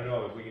 I don't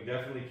know, we can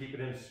definitely keep it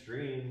in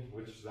stream,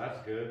 which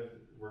that's good.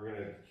 We're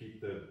gonna keep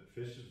the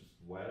fishes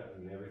wet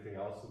and everything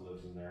else that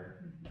lives in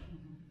there.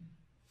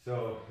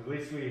 So at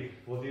least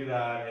we'll do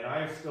that, and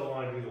I still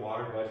want to do the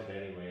water budget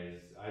anyways.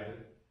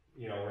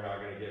 You know, we're not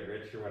going to get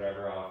rich or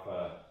whatever off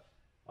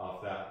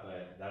that,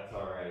 but that's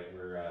all right.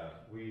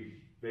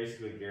 We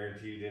basically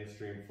guaranteed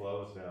in-stream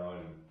flows now,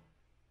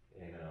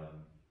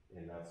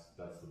 and that's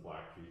the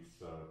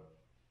Blackfeet's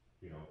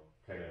you know,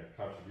 kind of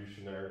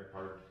contribution there,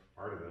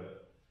 part of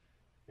it.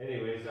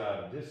 Anyways,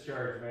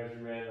 discharge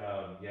measurement,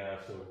 yeah,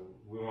 so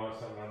we want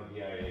something on the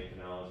BIA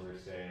canal, as we were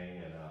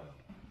saying, and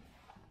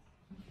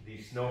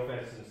these snow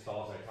fence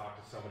installs. I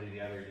talked to somebody the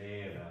other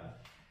day, and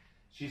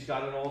she's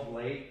got an old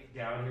lake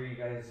down here, you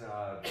guys,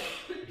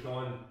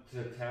 going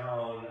to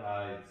town,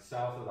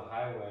 south of the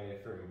highway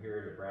from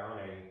here to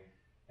Browning,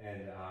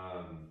 and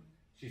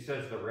she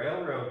says the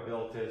railroad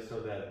built it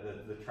so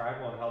that the tribe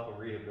won't help them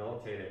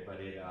rehabilitate it, but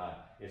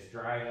it's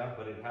drying up,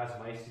 but it has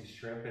micey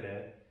shrimp in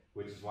it,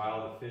 which is why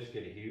all the fish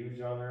get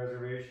huge on the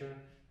reservation,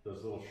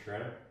 those little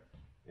shrimp.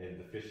 And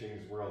the fishing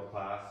is world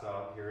class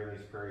out here in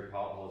these prairie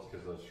potholes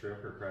because those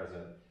shrimp are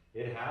present.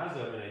 It has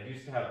them, and it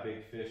used to have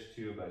big fish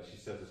too, but she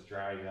says it's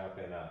drying up,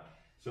 and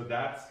so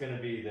that's going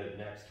to be the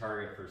next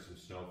target for some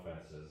snow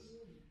fences.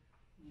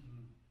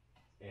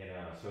 And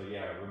so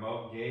yeah,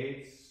 remote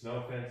gates,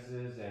 snow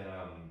fences, and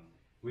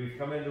we've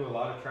come into a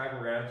lot of tribal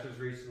ranches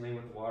recently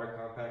with the water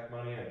compact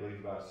money. I believe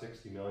about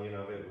 60 million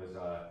of it was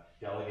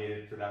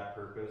delegated for that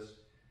purpose.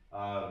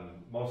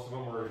 Most of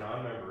them were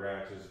non-member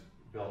ranches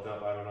built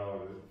up. I don't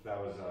know if that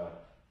was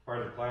part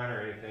of the plan or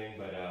anything,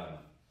 but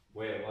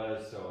way it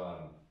was.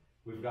 So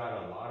we've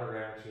got a lot of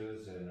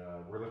ranches, and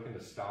we're looking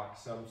to stock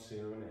some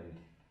soon. And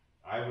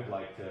I would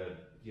like to,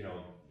 you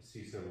know,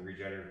 see some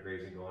regenerative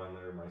grazing go on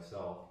there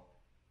myself.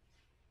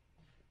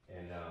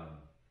 And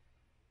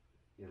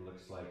it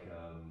looks like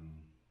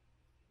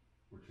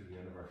we're to the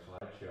end of our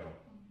slideshow.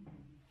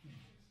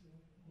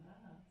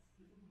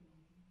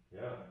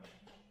 Yeah.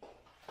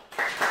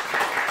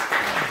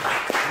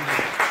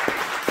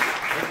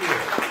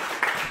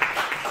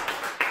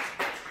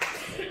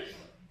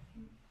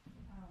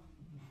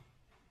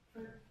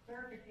 For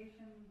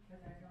clarification,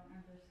 because I don't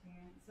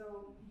understand,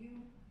 so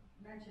you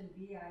mentioned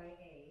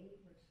BIA,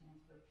 which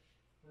stands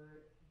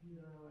for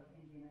Bureau of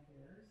Indian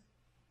Affairs,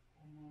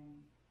 and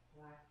then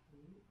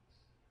Blackfeet,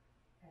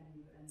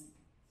 and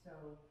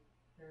so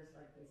there's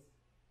like this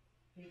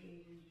big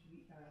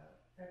agency,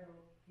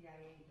 federal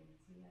BIA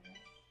agency, I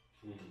guess,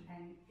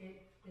 and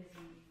it is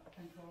in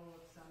control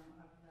of some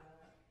of the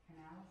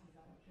canals. Is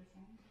that what you're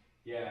saying?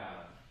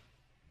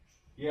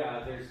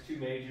 Yeah, there's two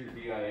major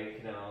BIA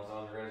canals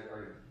on the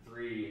or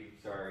three,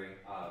 sorry,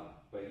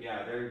 but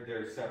yeah,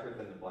 they're separate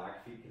than the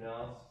Blackfeet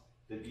canals.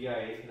 The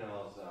BIA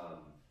canals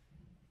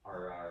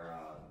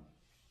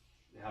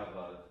have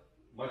a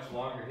much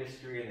longer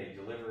history, and they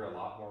deliver a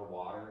lot more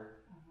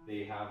water.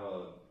 They have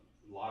a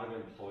lot of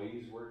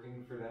employees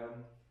working for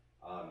them,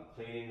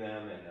 cleaning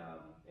them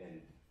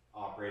and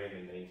operating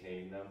and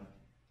maintaining them.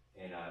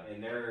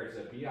 And there's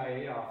a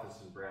BIA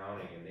office in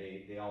Browning, and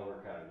they all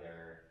work out of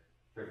there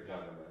for the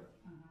government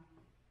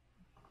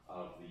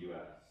of the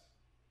U.S.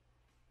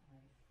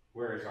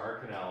 Whereas our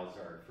canals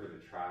are for the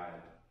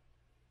tribe,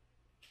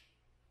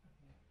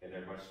 and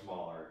they're much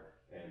smaller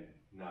and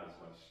not as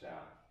much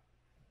staff.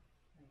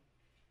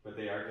 But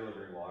they are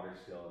delivering water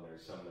still, and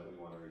there's some that we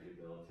want to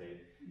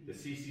rehabilitate. The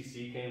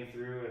CCC came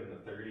through in the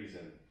 30s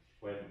and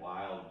went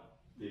wild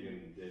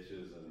digging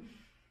ditches, and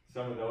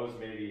some of those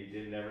maybe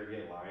didn't ever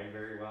get lined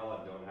very well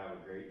and don't have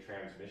a great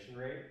transmission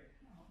rate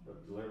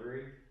of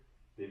delivery.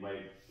 They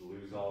might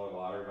lose all the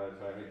water by the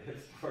time it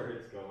gets to where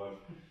it's going.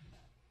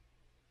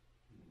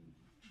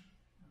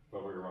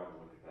 But we want to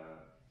look at that.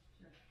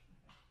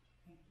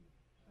 Thank you.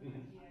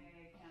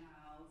 BIA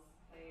canals,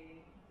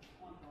 they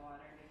want the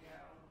water to go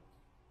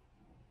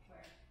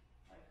where?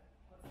 Like,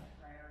 what's the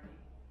priority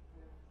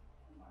for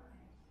the water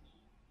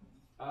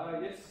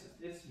transportation?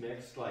 It's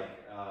mixed, like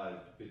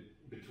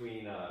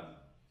between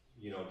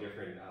you know,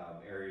 different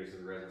areas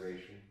of the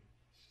reservation,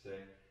 I should say.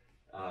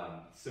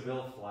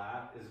 Seville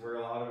Flat is where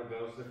a lot of it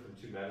goes to from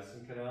Two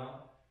Medicine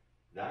Canal.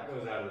 That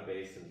goes out of the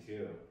basin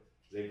too.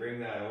 They bring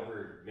that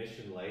over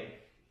Mission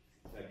Lake,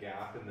 a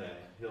gap in the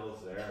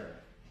hills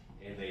there,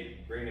 and they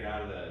bring it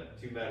out of the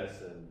Two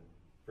Medicine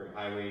from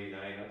Highway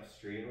 89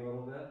 upstream a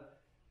little bit.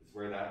 It's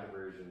where that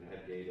diversion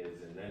head gate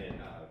is, and then it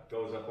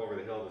goes up over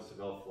the hill to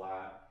Seville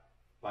Flat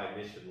by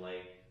Mission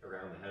Lake,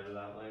 around the head of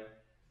that lake,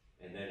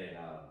 and then it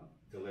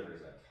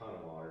delivers a ton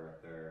of water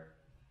up there.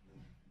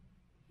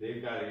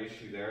 They've got an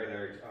issue there.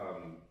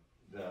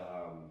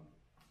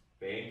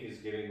 bank is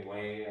giving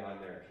way on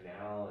their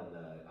canal, and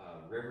the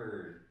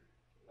river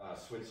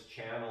switched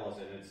channels,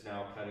 and it's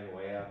now cutting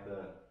away at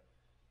the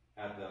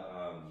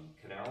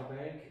canal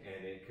bank,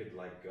 and it could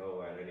like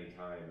go at any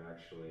time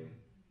actually.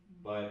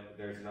 But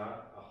there's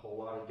not a whole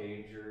lot of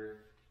danger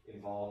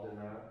involved in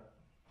that.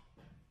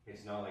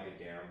 It's not like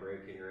a dam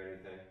breaking or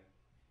anything,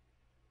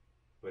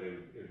 but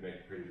it would make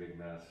a pretty big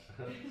mess.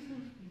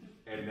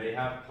 And they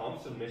have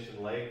pumps in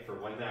Mission Lake for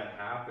when that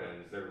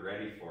happens, they're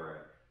ready for it.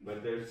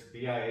 But there's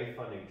BIA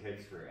funding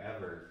takes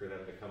forever for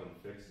them to come and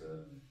fix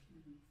it.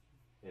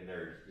 And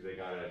they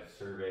gotta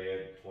survey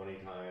it 20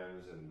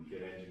 times and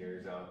get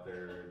engineers out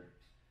there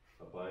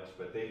a bunch,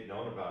 but they've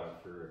known about it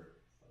for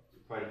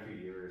quite a few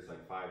years,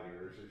 like 5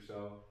 years or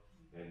so,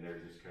 and they're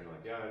just kind of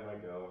like, yeah, it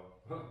might go.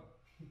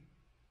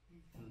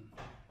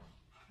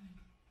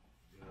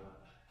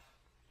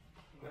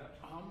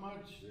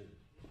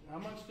 How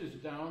much does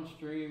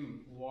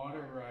downstream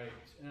water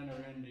rights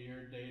enter into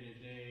your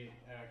day-to-day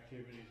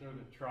activities or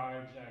the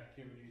tribe's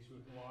activities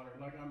with water?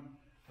 Like I'm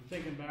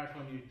thinking back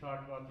when you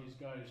talked about these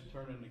guys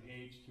turning the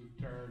gates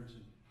 2 turns,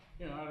 and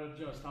you know, out of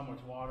just how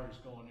much water is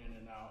going in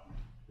and out.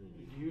 Do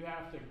you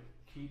have to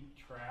keep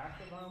track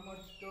of how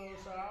much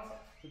goes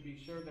out to be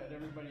sure that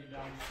everybody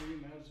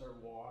downstream has their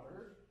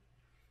water?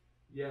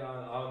 Yeah,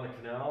 on the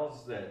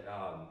canals that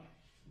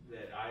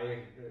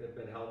I have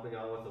been helping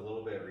out with a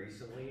little bit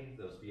recently,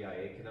 those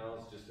BIA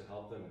canals, just to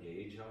help them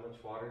gauge how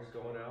much water is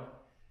going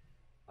out.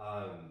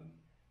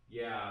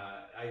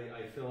 Yeah,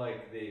 I feel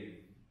like they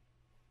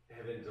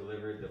haven't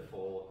delivered the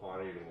full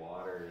quantity of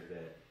water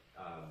that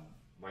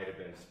might have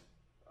been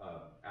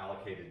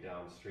allocated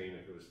downstream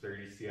if it was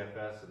 30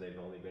 CFS, and they've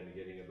only been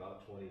getting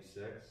about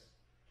 26.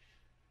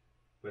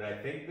 But I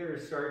think they're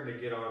starting to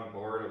get on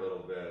board a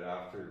little bit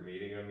after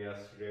meeting them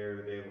yesterday or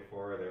the day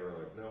before. They were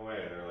like, no way.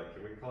 They're like,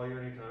 can we call you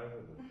anytime?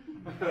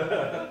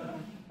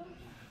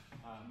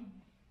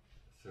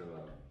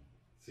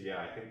 So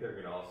yeah, I think they're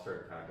going to all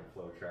start packing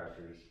flow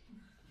tractors.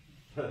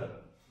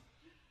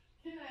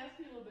 Can I ask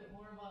you a little bit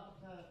more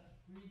about the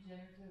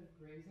regenerative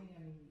grazing?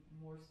 I mean,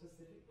 more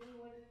specifically,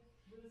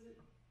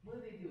 what are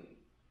they doing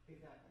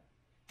exactly?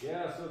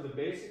 Yeah, so the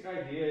basic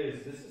idea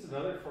is this is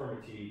another form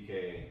of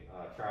TEK,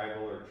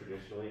 tribal or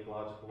traditional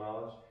ecological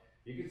knowledge.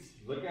 You could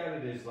look at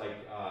it as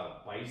like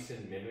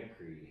bison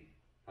mimicry,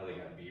 how they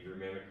got beaver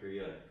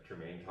mimicry, like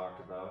Tremaine talked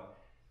about.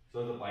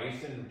 So the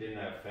bison didn't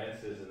have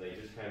fences, and they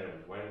just kind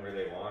of went where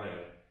they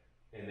wanted,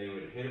 and they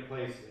would hit a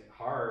place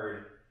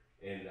hard,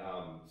 and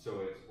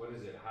so it's, what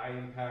is it, high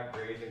impact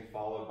grazing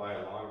followed by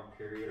a long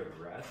period of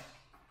rest.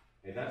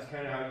 And that's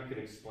kind of how you could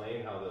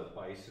explain how the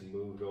bison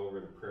moved over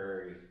the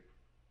prairie.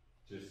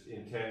 Just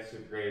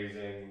intensive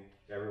grazing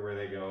everywhere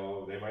they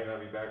go. They might not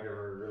be back there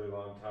for a really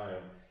long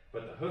time,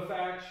 but the hoof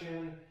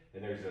action,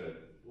 and there's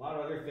a lot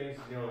of other things,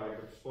 you know,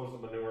 like disposal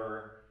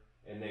manure,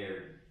 and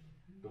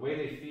the way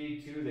they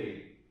feed too,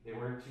 they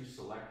weren't too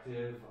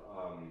selective.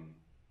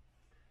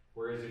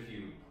 Whereas if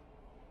you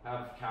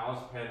have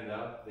cows penned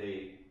up,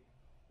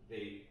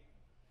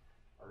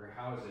 or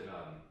how is it,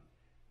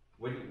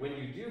 when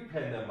you do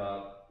pen them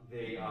up,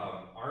 they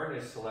aren't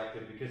as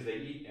selective because they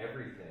eat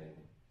everything.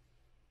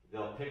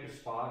 They'll pick a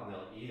spot and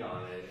they'll eat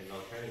on it, and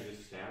they'll kind of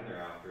just stand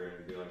there after it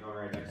and be like, all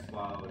right, next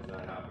spot, when does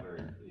that happen?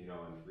 Or, you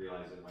know, and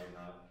realize it might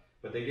not.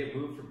 But they get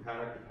moved from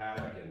paddock to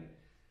paddock, and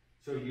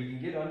so you can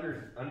get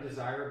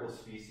undesirable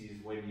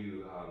species when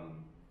you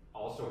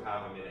also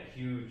have them in a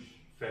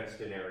huge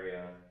fenced-in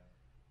area,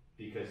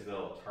 because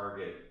they'll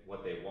target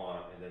what they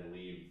want and then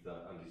leave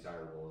the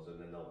undesirables, and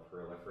then they'll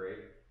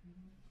proliferate.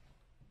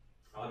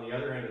 On the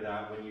other end of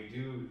that, when you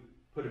do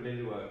put them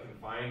into a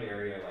confined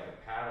area like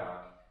a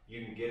paddock,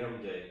 you can get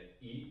them to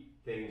eat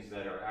things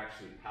that are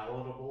actually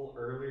palatable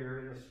earlier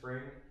in the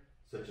spring,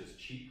 such as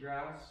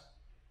cheatgrass.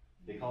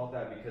 They call it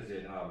that because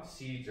it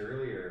seeds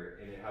earlier,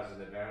 and it has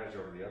an advantage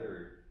over the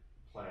other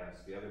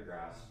plants, the other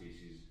grass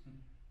species,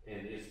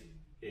 and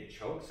it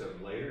chokes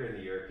them later in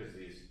the year because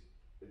these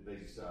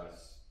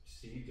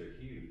seeds are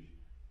huge,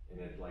 and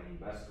it like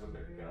messes with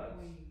their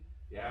guts.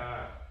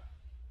 Yeah.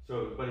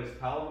 So, but it's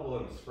palatable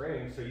in the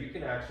spring, so you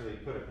can actually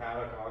put a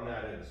paddock on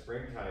that in the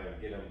springtime and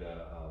get them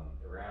to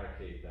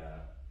eradicate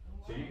that.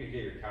 So you can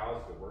get your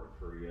cows to work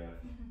for you.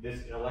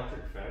 This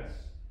electric fence,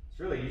 it's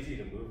really easy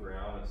to move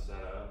around and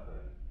set up.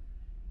 And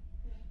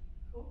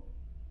Cool.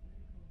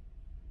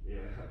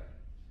 yeah.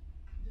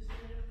 Just a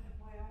minute,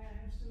 FYI, I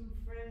have some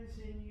friends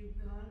in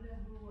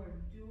Uganda who are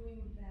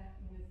doing that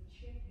with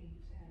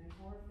chickens at an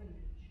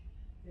orphanage.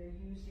 They're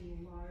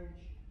using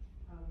large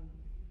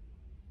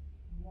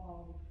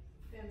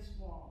fence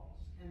walls,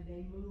 and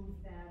they move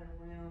that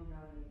around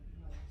on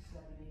like a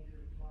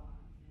 7-acre plot.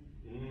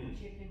 And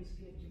chickens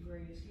get to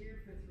graze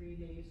here for 3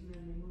 days, and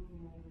then they move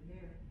them over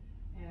there,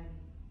 and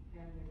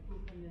they're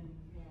pooping and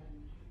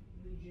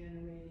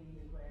regenerating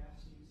the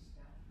grass and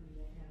stuff,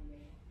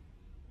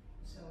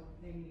 so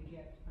then you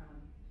get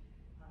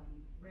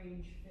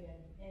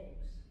range-fed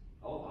eggs.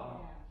 Oh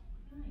wow.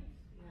 Yeah.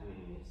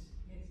 Nice.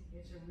 Yeah,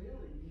 it's a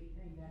really neat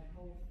thing. That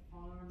whole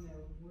farm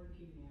they're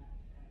working at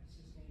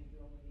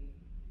sustainability.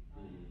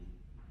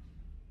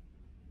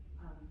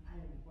 I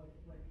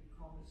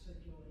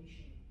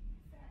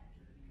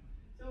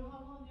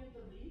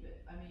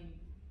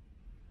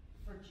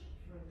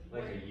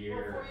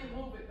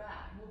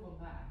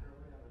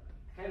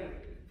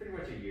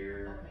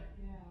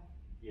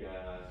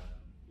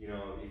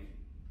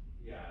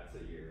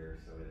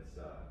so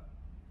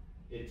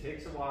it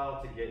takes a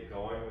while to get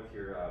going with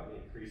your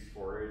increased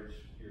forage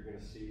you're going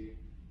to see,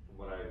 from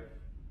what I've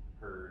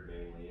heard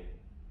mainly.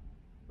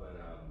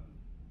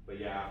 But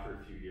yeah, after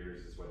a few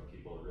years is when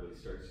people really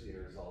start seeing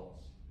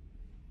results.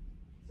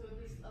 So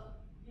this,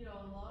 you know,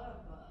 a lot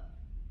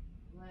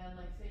of land,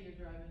 like say you're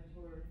driving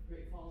toward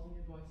Great Falls and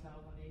you're going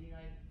south on 89,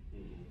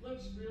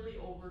 looks really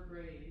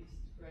overgrazed,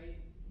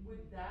 right?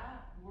 Would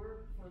that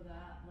work for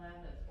that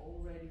land that's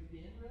already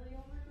been really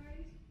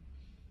overgrazed?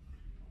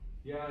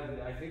 Yeah,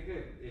 I think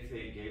that if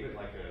they gave it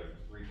like a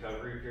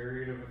recovery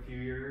period of a few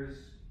years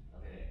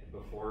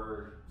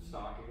before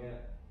stocking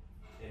it,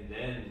 and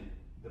then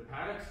the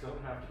paddocks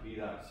don't have to be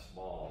that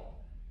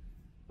small,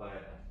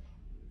 but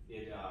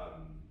it,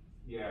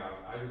 yeah,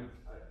 I would,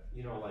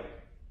 you know,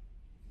 like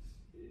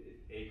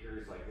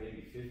acres, like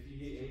maybe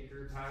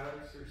 50-acre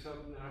paddocks or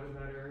something out in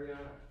that area,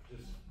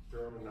 just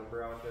throwing a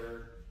number out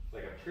there,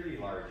 like a pretty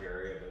large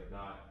area, but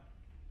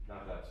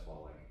not that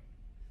small. Like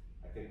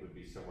I think would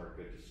be somewhere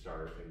good to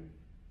start. And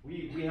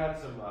we had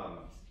some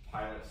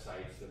pilot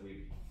sites that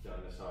we've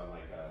done this on,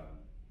 like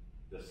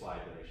the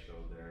slide that I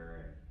showed there,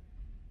 and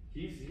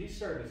he's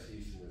starting to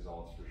see some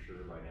results for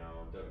sure by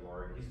now. Doug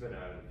Warren, he's been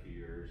at it a few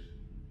years.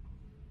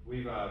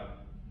 We've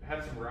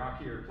had some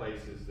rockier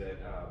places that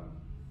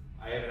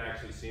I haven't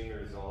actually seen the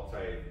results.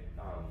 I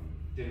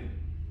didn't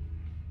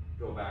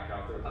go back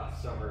out there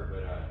last summer,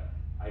 but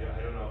I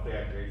don't know if they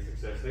had great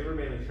success. They were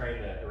mainly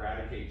trying to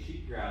eradicate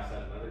cheatgrass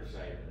at another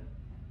site.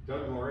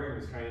 Doug Loring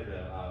was kind of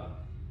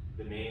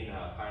the main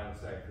pilot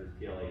site for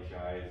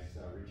PLHI's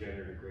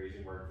regenerative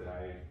grazing work that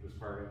I was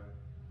part of.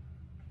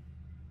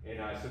 And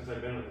since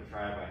I've been with the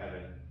tribe, I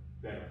haven't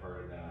been a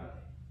part of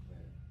that.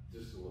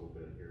 Just a little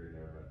bit here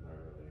and there, but not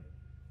really.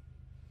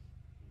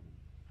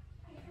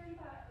 I heard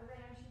about a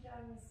rancher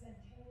down in the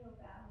Centennial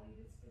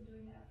Valley that's been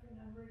doing that for a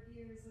number of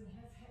years and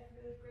has had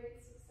really great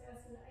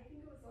success. And I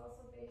think it was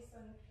also based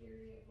on a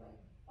theory of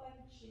like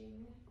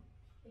bunching.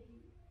 If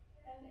you,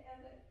 and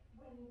that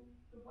when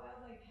the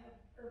wildlife had,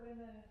 or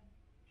when the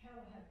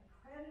cattle had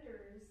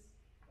predators,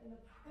 and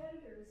the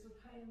predators would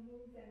kind of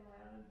move them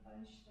around and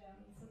bunch them,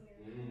 and so they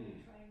were kind of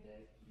trying to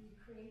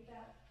recreate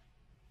that.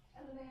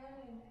 And the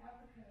man in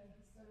Africa who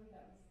started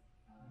that was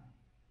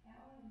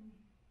Alan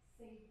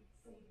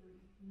Savory.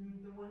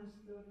 The ones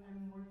that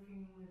I'm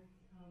working with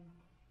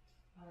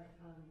are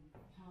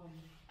Tom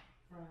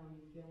from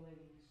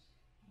Billings,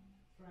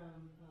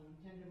 from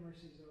Tender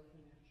Mercies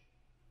Orphanage,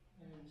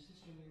 and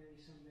Sister Mary,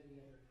 somebody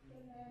other.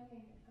 The man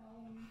named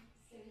Alan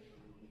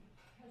Savory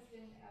has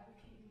been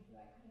advocating for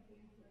that kind of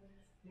thing for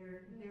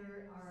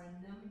there are a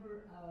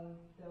number of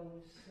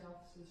those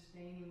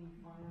self-sustaining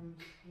farms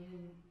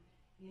in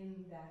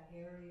that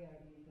area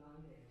of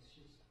Uganda. It's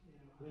just,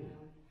 you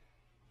know,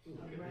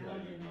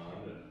 around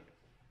Uganda.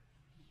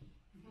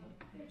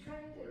 They're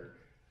trying to,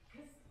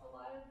 because a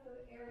lot of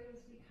the area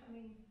is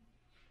becoming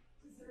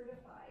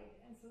desertified,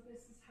 and so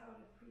this is how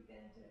to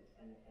prevent it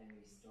and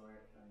restore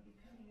it from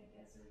becoming a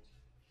desert.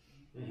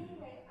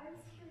 Anyway, I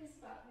was curious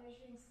about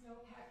measuring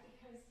snowpack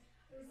because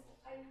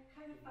I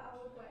kind of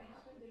followed what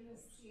happened in the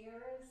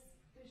Sierras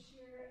this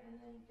year,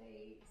 and then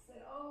they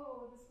said,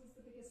 oh, this was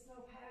the biggest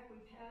snowpack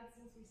we've had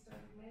since we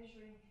started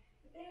measuring.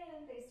 But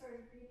then they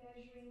started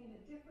remeasuring in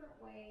a different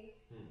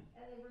way,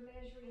 and they were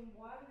measuring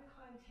water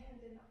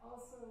content and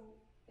also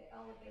the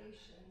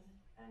elevation.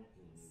 And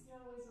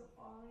snow isn't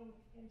falling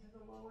into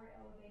the lower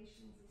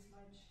elevations as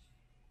much,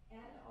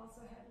 and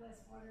also had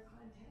less water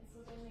content.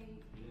 So then they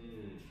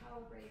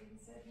calibrated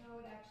and said, no,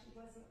 it actually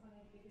wasn't one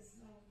of the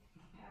biggest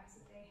snowpacks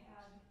that they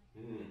had.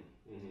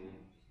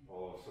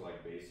 Oh, so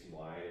like basin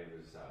wide, it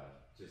was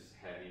just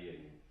heavy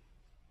and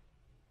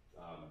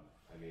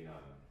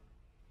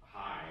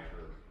high,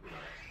 or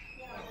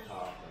up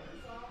top. It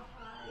was all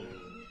high, and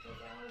it go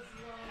down as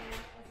low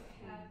as it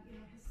had,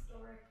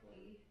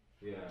 historically.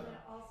 Yeah. And it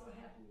also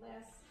had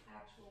less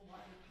actual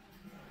water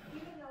content,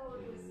 even though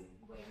it was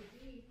way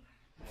deep.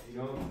 You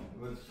know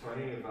what's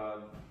funny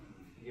about,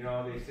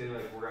 they say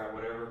like we're at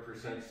whatever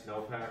percent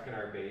snowpack in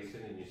our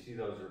basin, and you see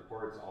those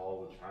reports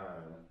all the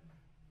time,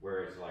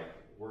 where it's like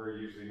we're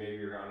usually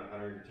maybe around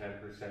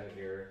 110%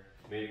 here,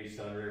 maybe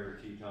Sun River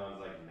Teton's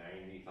like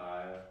 95.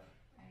 Right.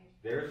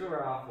 Theirs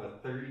are off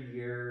a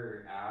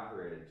 30-year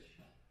average,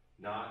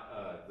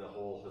 not the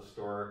whole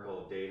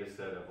historical data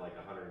set of like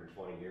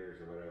 120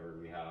 years or whatever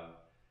we have.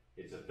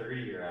 It's a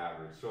 30-year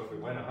average. So if we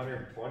went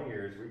 120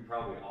 years, we'd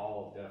probably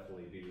all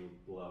definitely be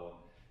below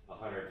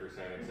 100%,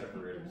 except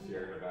for in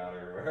Sierra Nevada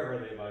or wherever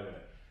they might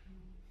have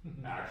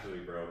actually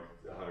broke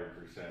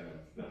 100% of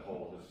the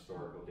whole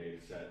historical data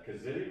set.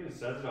 Because it even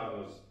says it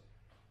on those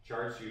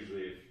charts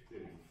usually,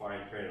 in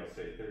fine print, it'll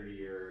say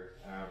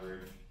 30-year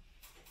average.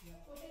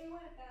 Well, they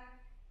went back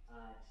to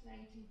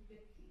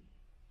 1950.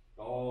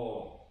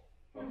 Oh,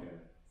 okay.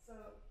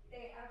 So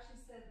they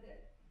actually said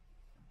that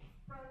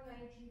from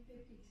 1950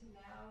 to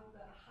now,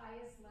 the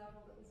highest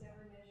level that was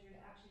ever measured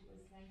actually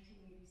was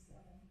 1987.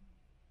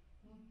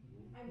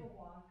 I'm a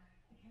wonk.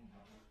 I can't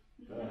help it.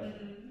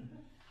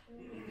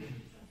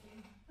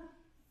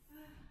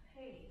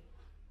 Hey,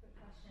 quick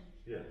question.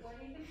 Yes. What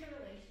do you think the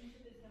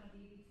relationship is going to be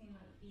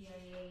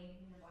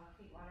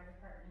Blackfeet Water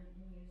Department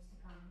in years to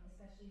come,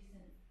 especially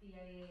since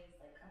BIA is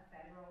like a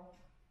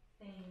federal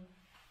thing,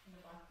 and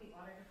the Blackfeet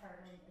Water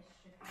Department is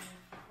strictly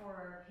for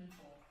our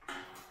people.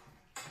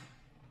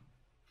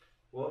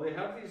 Well, they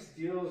have these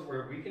deals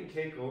where we can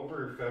take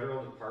over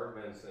federal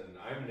departments, and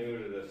I'm new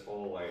to this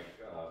whole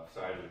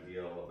side of the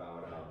deal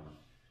about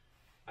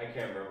I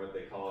can't remember what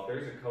they call it.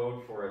 There's a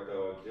code for it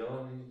though.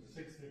 Dylan,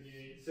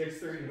 638.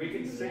 630. We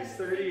can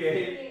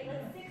 638.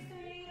 Let's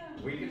 638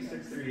 them. We can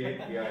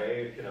 638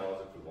 BIA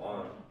canals if we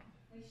want.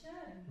 We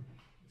should.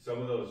 Some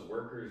of those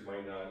workers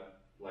might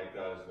not like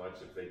that as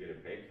much if they get a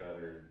pay cut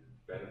or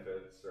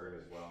benefits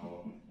or as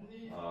well.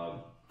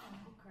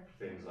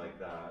 Things like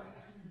that.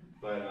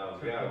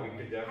 But yeah, we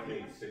could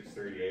definitely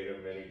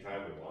 638 them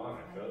anytime we want.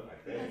 I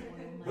think.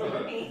 So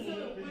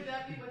would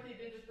that be what they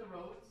did with the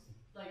roads?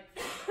 Like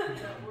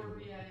that were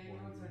BIA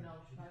roads are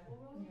now tribal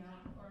roads?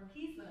 Yeah. Or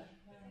He's the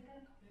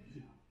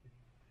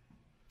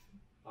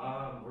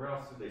where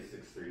else did they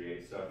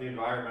 638 stuff? The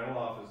environmental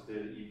office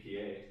did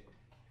EPA.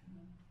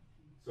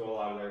 So a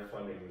lot of their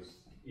funding was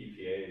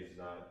EPA, is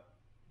not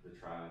the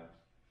tribe.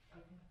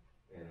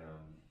 Okay. And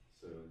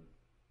so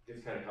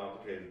it's kind of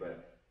complicated,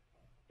 but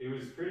it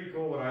was pretty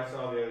cool what I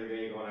saw the other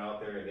day going out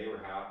there, and they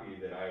were happy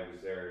that I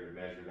was there to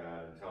measure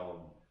that and tell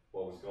them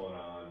what was going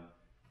on.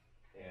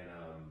 And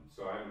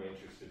so I'm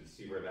interested to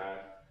see where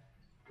that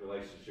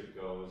relationship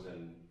goes,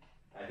 and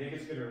I think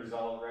it's going to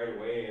result right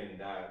away in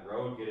that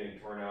road getting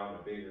torn out and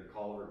a bigger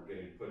culvert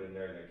getting put in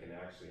there that can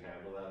actually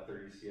handle that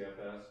 30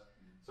 CFS.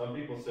 Some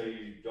people say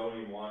you don't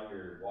even want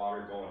your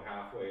water going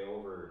halfway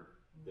over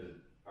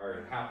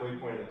or halfway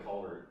point of the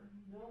culvert.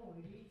 No,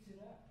 it eats it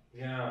up.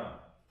 Yeah,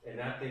 and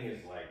that thing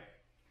is like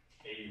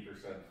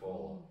 80%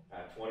 full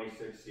at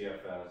 26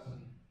 CFS.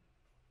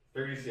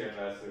 30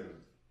 CFS,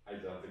 I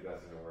don't think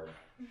that's going to work.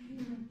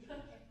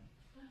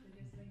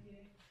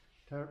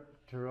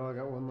 Tyrell, I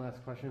got one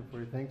last question for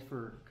you. Thanks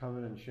for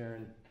coming and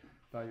sharing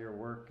about your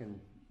work, and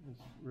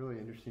it's really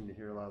interesting to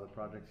hear a lot of the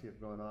projects you have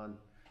going on.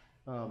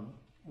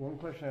 One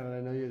question, and I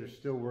know you're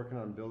still working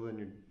on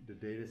building the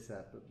data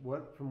set,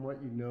 but from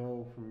what you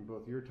know from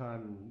both your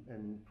time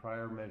and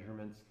prior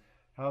measurements,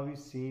 how have you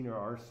seen or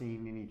are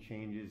seeing any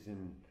changes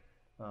in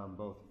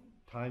both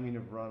timing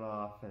of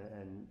runoff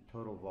and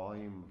total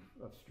volume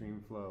of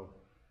stream flow?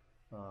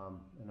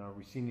 And are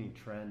we seeing any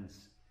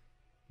trends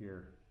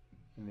here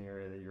in the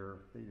area that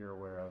you're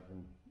aware of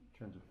in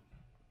terms of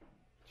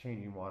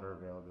changing water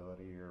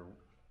availability or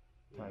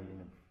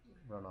timing of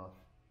runoff?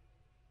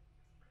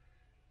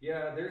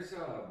 Yeah, there's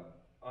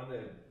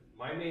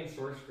my main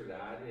source for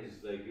that is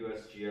the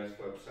USGS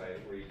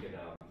website, where you can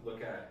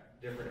look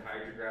at different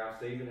hydrographs.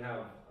 They even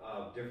have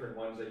different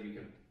ones that you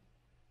can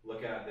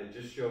look at that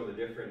just show the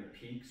different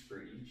peaks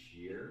for each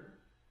year.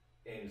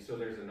 And so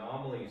there's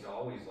anomalies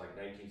always, like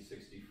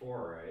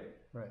 1964, right?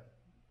 Right.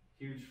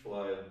 Huge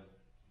flood,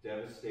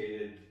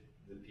 devastated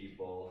the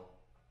people.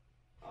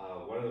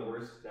 One of the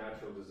worst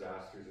natural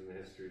disasters in the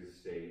history of the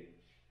state.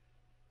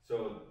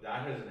 So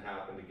that hasn't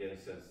happened again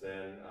since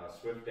then.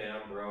 Swift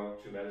Dam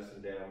broke, Two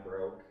Medicine Dam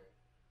broke,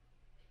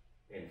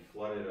 and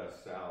flooded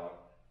us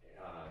out.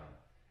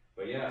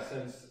 But yeah,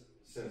 since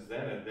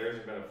then, there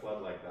hasn't been a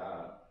flood like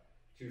that.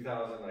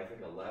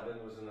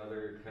 2011 was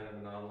another kind of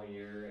anomaly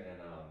year, and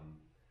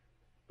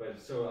but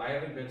so I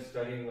haven't been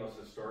studying those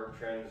historic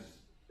trends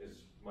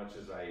as much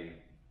as I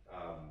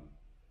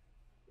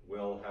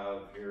will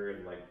have here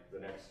in like the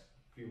next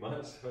few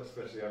months,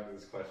 especially after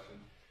this question.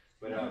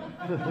 But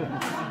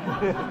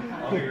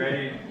I'll be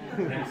ready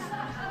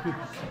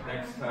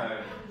next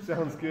time.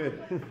 Sounds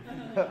good.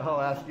 I'll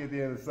ask you at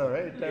the end of the summer.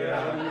 Hey,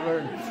 Tyrell, what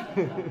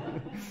did you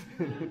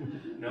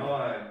learn? No,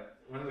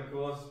 one of the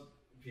coolest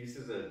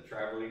pieces of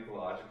tribal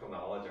ecological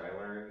knowledge I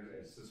learned,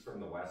 this is from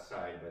the west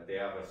side, but they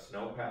have a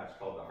snow patch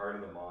called the Heart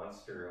of the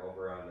Monster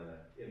over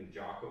in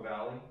Jocko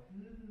Valley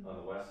on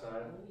the west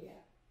side. Oh, yeah.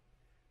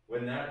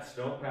 When that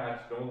snow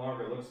patch no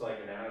longer looks like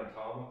an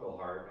anatomical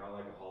heart, not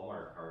like a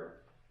Hallmark heart,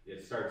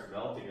 it starts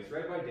melting. It's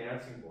right by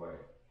Dancing Boy.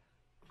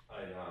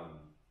 And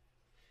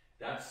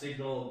that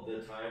signaled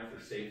the time for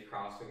safe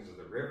crossings of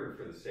the river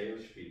for the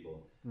Salish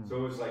people. So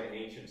it was like an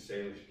ancient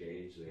Salish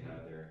gauge they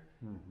had there.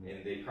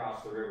 And they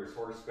crossed the rivers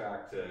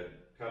horseback to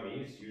come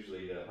east,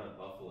 usually to hunt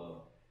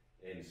buffalo.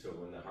 And so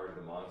when the Heart of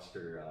the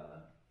Monster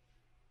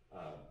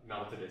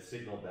melted, it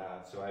signaled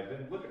that. So I've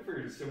been looking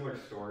for similar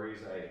stories.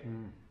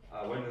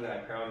 I went to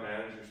that Crown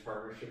Managers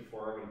Partnership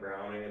Forum in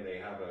Browning, and they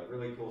have a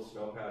really cool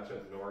snow patch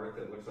up north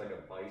that looks like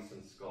a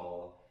bison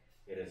skull.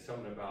 And it's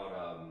something about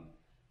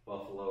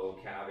buffalo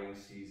calving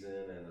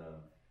season. And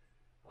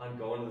on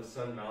going to the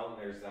Sun Mountain,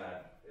 there's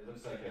that, it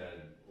looks like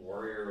a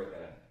warrior with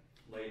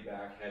a laid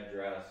back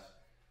headdress.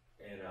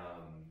 And,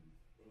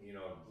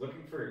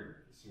 looking for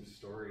some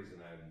stories,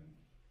 and I'm,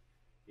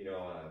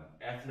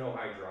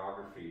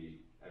 ethnohydrography,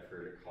 I've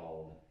heard it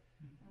called.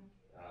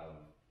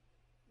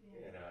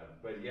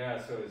 But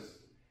yeah, so as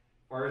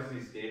far as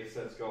these data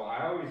sets go,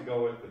 I always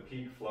go with the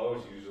peak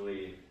flows,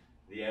 usually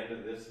the end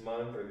of this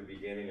month or the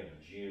beginning of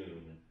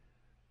June.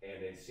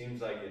 And it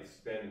seems like it's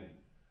been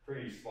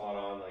pretty spot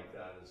on like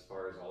that as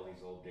far as all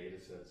these old data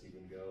sets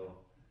even go.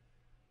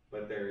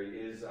 but there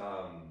is,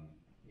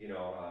 you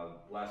know,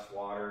 less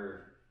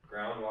water,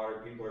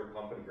 groundwater. People are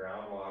pumping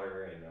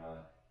groundwater, and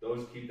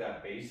those keep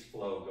that base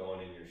flow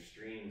going in your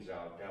streams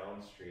out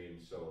downstream.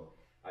 So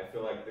I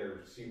feel like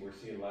we're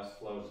seeing less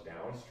flows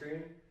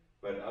downstream,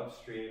 but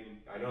upstream,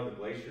 I know the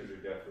glaciers are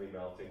definitely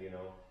melting. You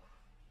know,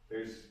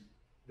 there's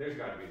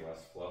got to be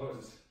less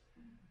flows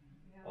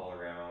all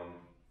around,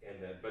 and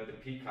but the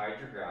peak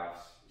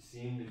hydrographs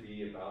seem to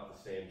be about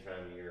the same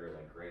time of year,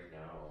 like right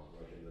now,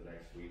 like in the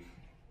next week,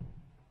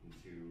 in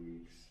 2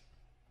 weeks.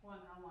 Well,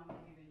 and how long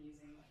have you been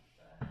using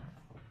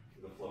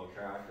the Flow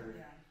tracker?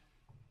 yeah.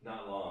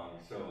 Not long.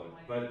 So,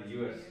 Like but the 2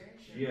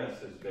 USGS years?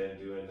 has been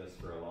doing this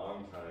for a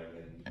long time,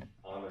 and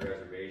on the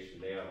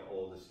reservation, they have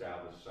old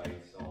established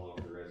sites all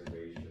over the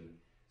reservation.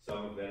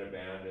 Some have been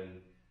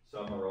abandoned,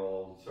 some are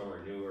old, some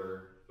are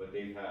newer, but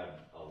they've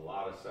had a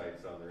lot of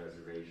sites on the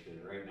reservation.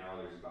 And right now,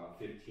 there's about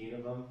 15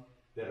 of them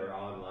that are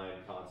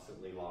online,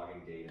 constantly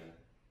logging data.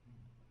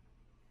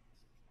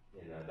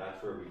 And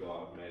that's where we go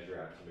out and measure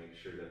at to make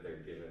sure that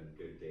they're given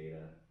good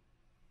data.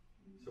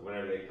 So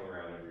whenever they come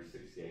around every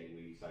 6 to 8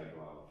 weeks, I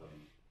go out with them.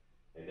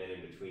 And then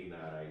in between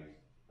that,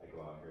 I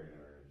go out here and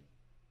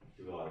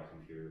do a lot of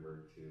computer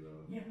work too,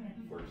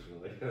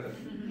 unfortunately.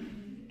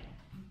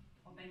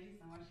 Well, thank you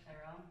so much,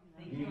 Tyrell.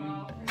 Thank you all.